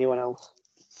show anyone else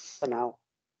for now.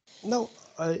 No,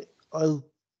 I'll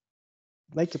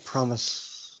make a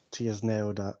promise to you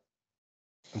now that,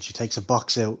 and she takes a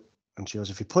box out and she goes,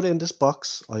 if you put it in this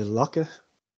box, I'll lock it,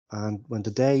 and when the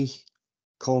day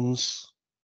comes,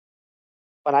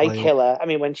 When I kill her, I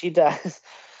mean, when she dies.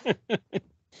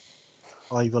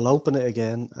 I will open it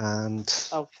again, and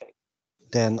Okay.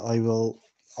 then I will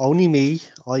only me.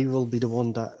 I will be the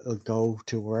one that will go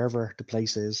to wherever the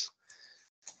place is,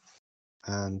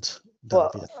 and that'll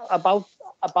be Well, it.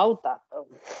 about that though.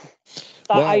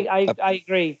 Well, I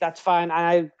agree. That's fine, and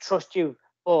I trust you.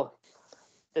 But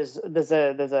there's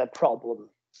a problem.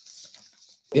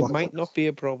 it might not be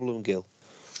a problem, Gil.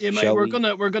 Yeah, mate, Shall we're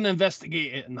we- gonna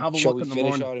investigate it and have a Shall look we in the finish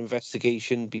morning. our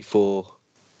investigation before?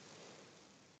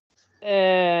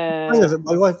 Hang on,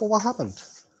 my wife. But what happened?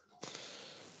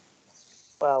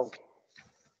 Well,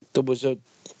 There was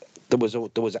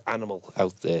an animal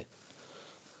out there.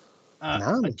 An A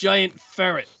animal? giant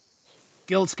ferret.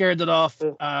 Gil scared it off,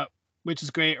 Yeah. which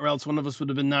is great, or else one of us would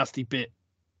have been nasty bit.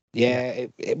 Yeah,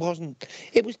 it wasn't.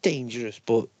 It was dangerous,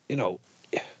 but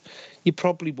you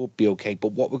probably would be okay. But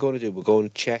what we're going to do, we're going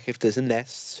to check if there's a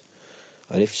nest,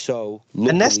 and if so,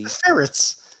 A nest luckily, of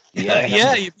ferrets. yeah,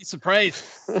 Yeah, you'd be surprised.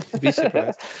 you'd be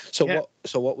surprised. So Yeah.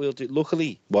 what we'll do?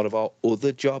 Luckily, one of our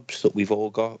other jobs that we've all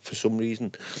got for some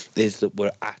reason is that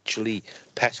we're actually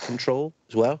pest control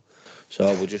as well. So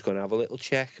we're just going to have a little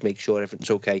check, make sure everything's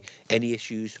okay. Any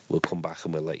issues, we'll come back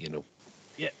and we'll let you know.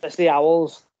 That's the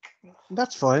owls.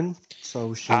 That's fine.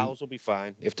 So Owls will be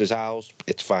fine. If there's owls,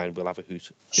 it's fine. We'll have a hoot.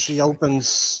 she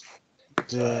opens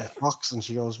the box and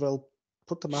she goes, well,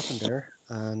 put the map in there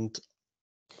and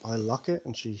I'll lock it.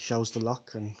 And she shows the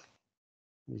lock and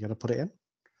you got to put it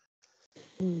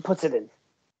in. Puts it in.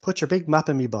 Put your big map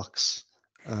in me box.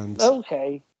 And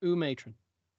Okay. Ooh, matron.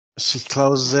 she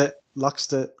closes it, locks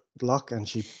the lock, and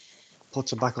she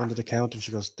puts it back onto the counter and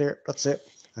she goes, there, that's it.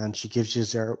 And she gives you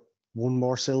there 1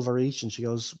 more silver each. And she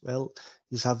goes, well,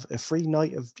 you have a free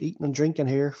night of eating and drinking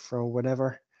here for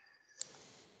whenever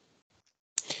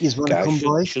you want to Guys, come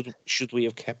by. should we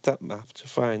have kept that map to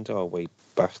find our way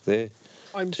back there?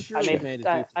 I'm To sure I we check. made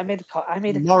it. I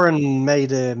made a Morin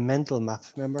made a mental map,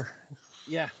 remember?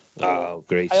 Yeah. Oh,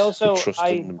 great. I also- We trusted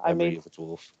in the I memory made- of a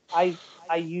dwarf.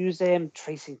 I use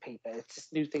tracing paper. It's this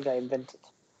new thing I invented.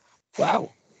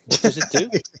 Wow. What does it do?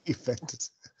 Effective.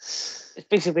 It's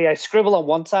basically I scribble on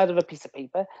one side of a piece of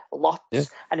paper, lots, Yeah.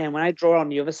 and then when I draw on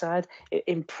the other side, it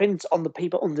imprints on the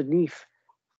paper underneath.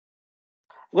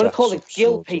 I'm going to That's call it some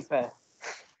gill sort of- paper.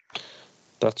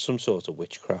 That's some sort of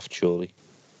witchcraft, surely.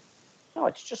 No,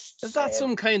 it's just Is that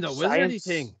some kind of wizardy science.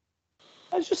 thing?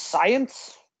 It's just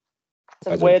science. It's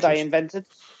I a don't word I trust- invented.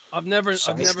 I've never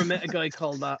Science. met a guy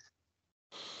called that.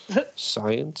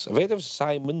 Science. I've heard of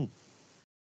Simon.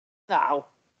 No. Are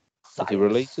Science. they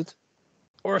related?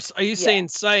 Or are you saying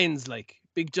signs like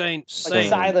big giant Like signs?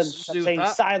 silence. To I'm do with saying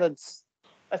that? silence.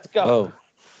 Let's go.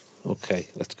 Oh, okay.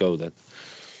 Let's go then.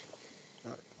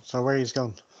 So where he's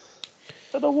gone?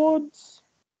 To the woods.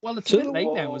 Well, it's a To bit the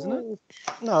late now, isn't it?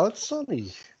 No, it's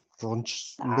only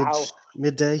brunch, Ow.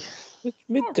 midday.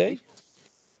 Midday.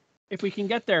 If we can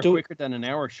get there Do- quicker than an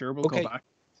hour, sure, we'll Okay. go back.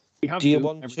 We have Do you food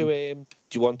want and to everything.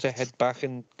 do you want to head back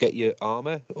and get your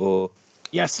armor, or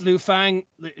Yes, LugFang,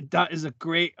 that is a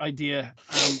great idea.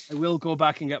 I will go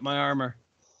back and get my armor,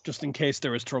 just in case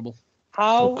there is trouble.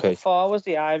 How Okay. far was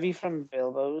the ivy from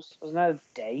Bilbo's? Wasn't that a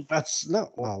day? That's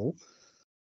no.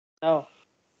 No.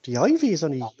 The ivy is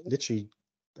only literally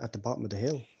at the bottom of the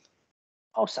hill.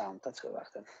 Oh, sound. Let's go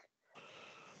back then.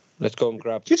 Let's go and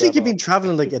grab. Do you think grab you've been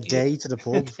travelling like a day to the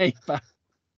pub? Take back.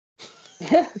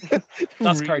 Yeah.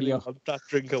 That's really cardio. want that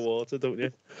drink of water, don't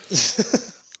you?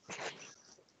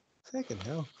 Fucking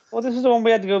hell. Well, this is the one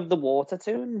we had to go to the water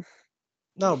to. And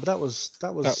No, but that was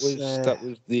That was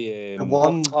the the um,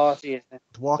 one party, isn't it?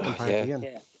 the walking Oh, party. yeah. In.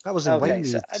 Yeah. That was in Okay,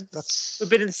 so Waymead. That's we've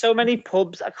been in so many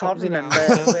pubs, I can't was in remember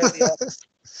Arsenal. where we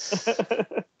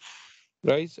are.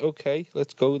 right. Okay,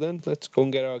 let's go then. Let's go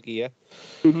and get our gear.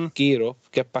 Mm-hmm. Gear up.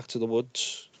 Get back to the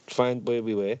woods. Find where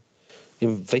we were.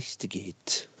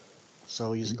 Investigate.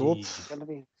 so you go up, Indeed. Gonna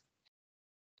be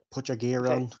put your gear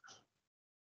Okay. on.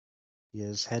 You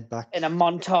just head back. in a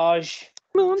montage.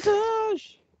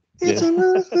 Montage. It's Yeah.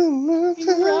 another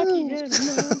Rocky montage.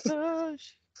 is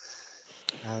montage.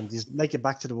 And you make it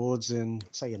back to the woods in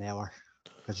say an hour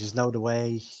because you know the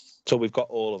way. So we've got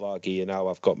all of our gear now.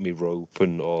 I've got me rope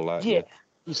and all that. Yeah,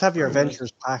 You just have your Right.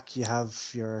 adventurer's pack. You have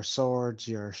your swords,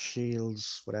 your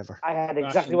shields, whatever. I had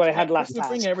exactly what I had last You time.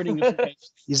 bring everything just in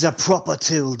case. He's a proper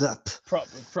tooled up. Proper.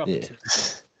 Yeah.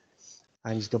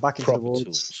 And you go back into the Proper woods.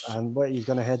 tools. And where you're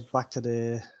going to head back to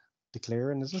the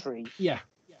clearing, is it? Tree. Yeah.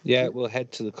 Yeah, we'll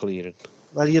head to the clearing.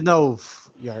 Well, you know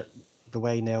the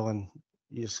way now, and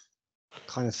you just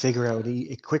kind of figure out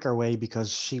a quicker way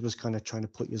because she was kind of trying to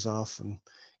put you off and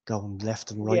going left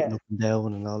and right Yeah. and up and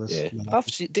down and all this. Yeah. you know.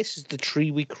 Obviously, this is the tree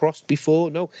we crossed before.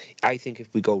 No, I think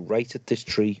if we go right at this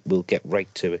tree, we'll get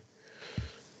right to it.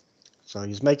 So you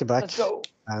just make it back, Let's go.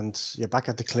 and you're back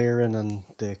at the clearing, and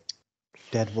the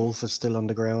dead wolf is still on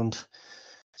the ground.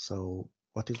 So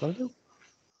what are you going to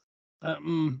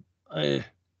do?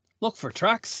 Look for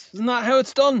tracks. Isn't that how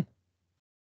it's done?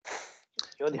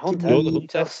 You're the Give hunter. You're the me-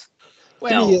 hunter. Just- Give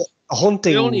me Well, a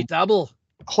hunting we only dabble.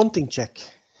 hunting check.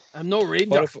 I'm no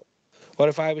ranger. What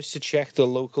if I was to check the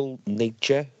local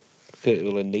nature?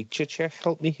 Will a nature check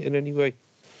help me in any way?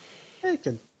 Yeah, you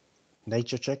can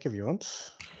nature check if you want.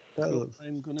 So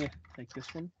I'm gonna take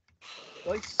this one.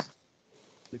 Dice.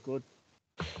 Look good.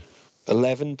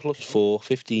 11 plus 4,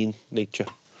 15 nature.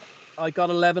 I got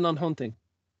 11 on hunting.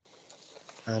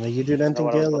 And are you doing anything,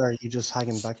 what I was Gil, looking- or are you just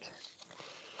hanging back?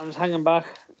 I'm just hanging back.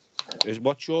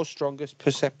 What's your strongest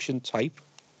perception type,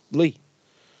 Lee?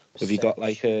 Have you got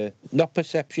like a not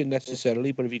perception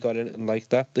necessarily, but have you got anything like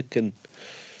that that can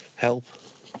help?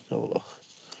 Oh, look.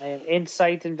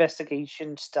 Insight,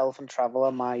 investigation, stealth, and travel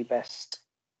are my best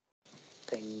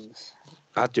things.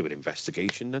 I'd do an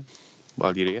investigation then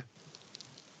while you're here.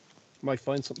 Might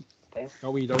find something. Okay.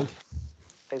 No, we don't.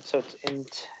 Okay, so it's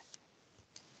int.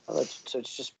 So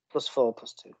it's just +4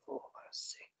 +2, 4,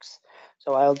 6.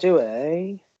 So I'll do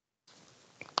a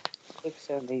 6,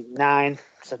 7, 8, 9.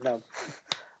 So no.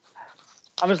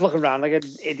 I'm just looking around like an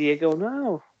idiot going,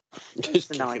 no. Just It's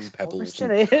a kicking nice pebbles. forest,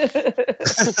 isn't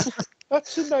it?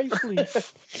 That's a nice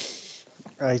leaf.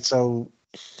 Right, so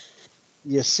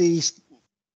you see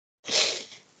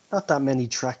not that many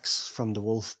tracks from the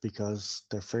wolf because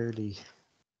they're fairly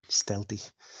stealthy.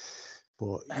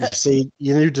 But you see,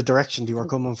 you knew the direction they were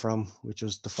coming from, which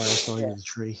was the far side of the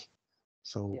tree.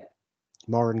 So Yeah.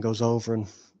 Morin goes over and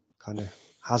kind of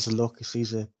has a look. He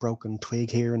sees a broken twig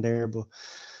here and there, but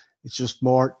it's just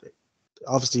more.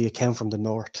 Obviously, it came from the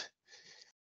north.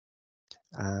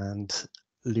 And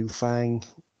LugFang,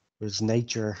 his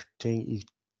nature thing, he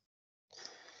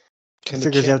Can I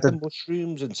figures check out the that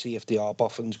mushrooms and see if they are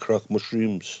Boffin's Crock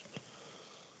mushrooms?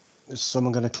 is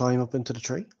someone going to climb up into the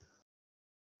tree?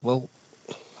 Well,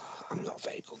 I'm not a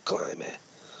very good climber.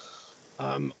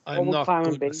 I'm What would not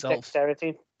climbing good be? myself.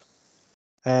 Dexterity.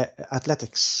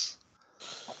 Athletics.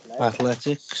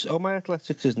 Athletics. Oh, my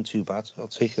athletics isn't too bad. I'll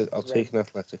take it. I'll take an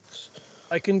athletics.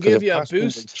 I can 'Cause give I've you a passed my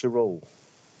boost. nature roll.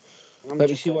 I'm Let me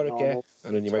just see a what I get, normal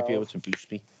and then you might be able 12. to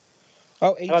boost me.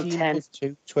 Oh, got 18 10. plus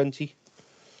 2, 20.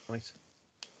 Right.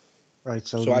 Right,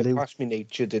 so, So I passed my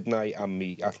nature, didn't I, and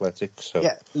me athletics. So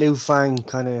yeah, LugFang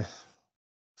kind of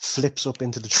flips up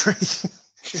into the tree.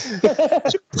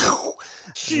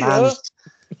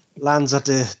 lands at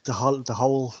the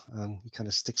hole, and he kind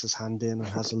of sticks his hand in and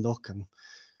has a look and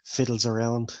fiddles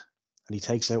around, and he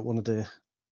takes out one of the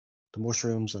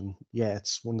mushrooms, and yeah,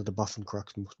 it's one of the Boffin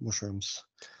Crock mushrooms.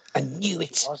 I knew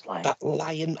it. Was like, That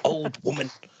lying old woman.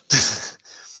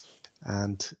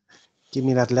 And give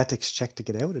me an athletics check to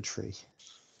get out of the tree.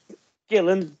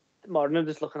 Gillen, Morin,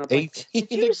 just looking at like, 18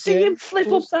 did you see him again, flip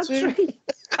up plus that 2. tree?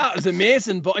 That was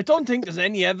amazing, but I don't think there's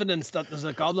any evidence that there's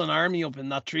a goblin army up in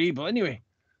that tree. But anyway,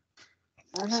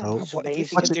 I So, know, it's what if amazing you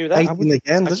to What's do it, that. 18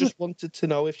 again, I does it? just wanted to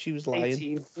know if she was lying.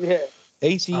 18. Yeah.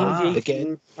 18 Ah.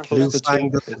 again. 18. Plus the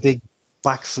LugFang 2. does a big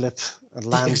backflip and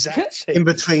lands Exact same in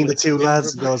between the flip two in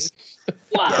lads and reverse. goes,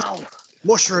 Wow.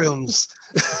 mushrooms!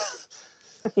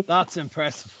 that's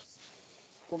impressive.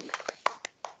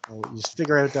 So you just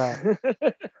figure out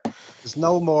that there's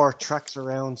no more tracks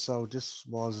around, so this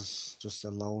was just a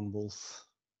lone wolf.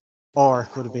 Or it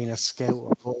could have been a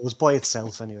scout, but it was by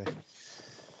itself anyway.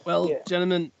 Well, Yeah.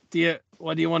 gentlemen,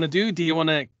 what do you want to do? Do you want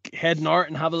to head north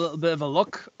and have a little bit of a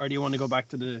look, or do you want to go back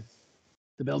to the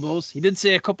Bilbos? He did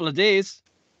say a couple of days.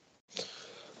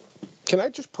 Can I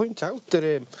just point out that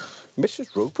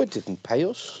Mrs. Roper didn't pay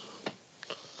us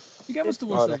You gave us the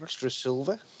one our silver. extra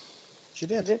silver? She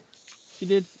did. Did She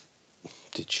did.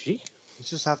 Did she? You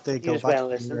just have to go just back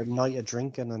weren't to your listening. night of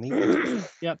drinking and eating.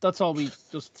 Yeah, that's all we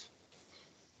just.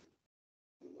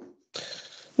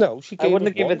 No, she I gave wouldn't us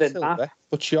have given one the silver, map.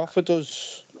 but she offered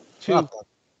us Two. Well,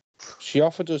 She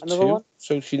offered us Another 2, one?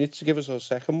 so she needs to give us her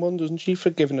second one, doesn't she, for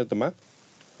giving her the map?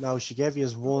 no, she gave you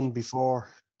one before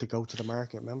to go to the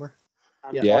market, remember?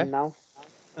 And Yeah. Yeah. one now.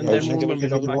 And No, then she one give when us we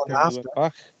another got back one there. when we went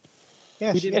back.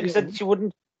 Yeah, We she did gave Yeah, you because she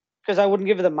wouldn't. Because I wouldn't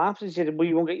give her the map. She said, "Well,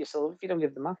 you won't get your silver if you don't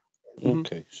give the map." Mhm.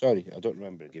 Okay, sorry, I don't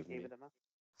remember giving Gave me. her the map.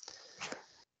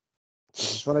 I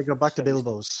just want to go back to So-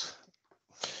 Bilbo's.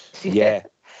 Yeah.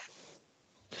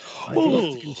 I'd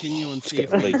love to continue and It's see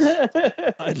if getting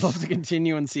late. I'd love to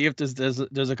continue and see if there's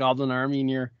a goblin army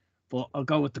near, but I'll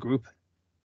go with the group.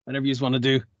 Whatever you want to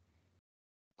do.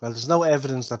 Well, there's no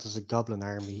evidence that there's a goblin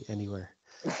army anywhere.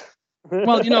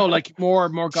 Well, like more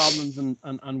goblins and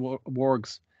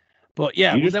wargs. But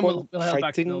yeah, You well, just then want we'll head fight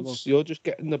back to things. Bilbo's. You're just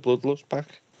getting the bloodlust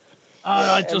back.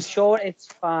 I I'm sure it's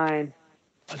fine.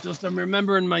 I'm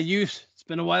remembering my youth. It's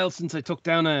been a while since I took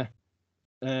down and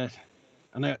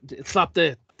I slapped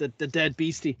the dead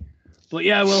beastie. But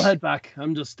yeah, we'll head back.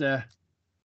 I'm just the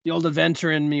old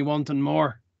adventure in me wanting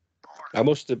more. I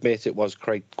must admit, it was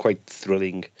quite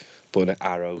thrilling, putting an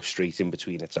arrow straight in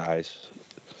between its eyes.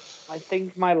 I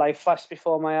think my life flashed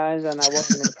before my eyes, and I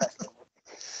wasn't impressed.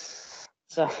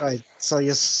 So Right, so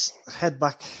you head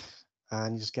back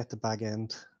and you just get the bag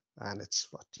end, and it's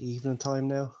what, evening time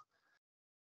now,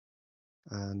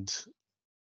 and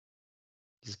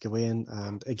you just go in,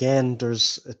 and again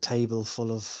there's a table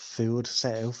full of food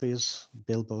set out for you.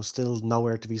 Bilbo's still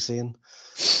nowhere to be seen,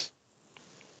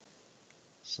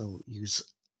 so you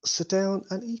sit down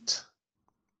and eat.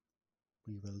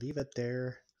 We will leave it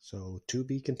there, so to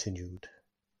be continued.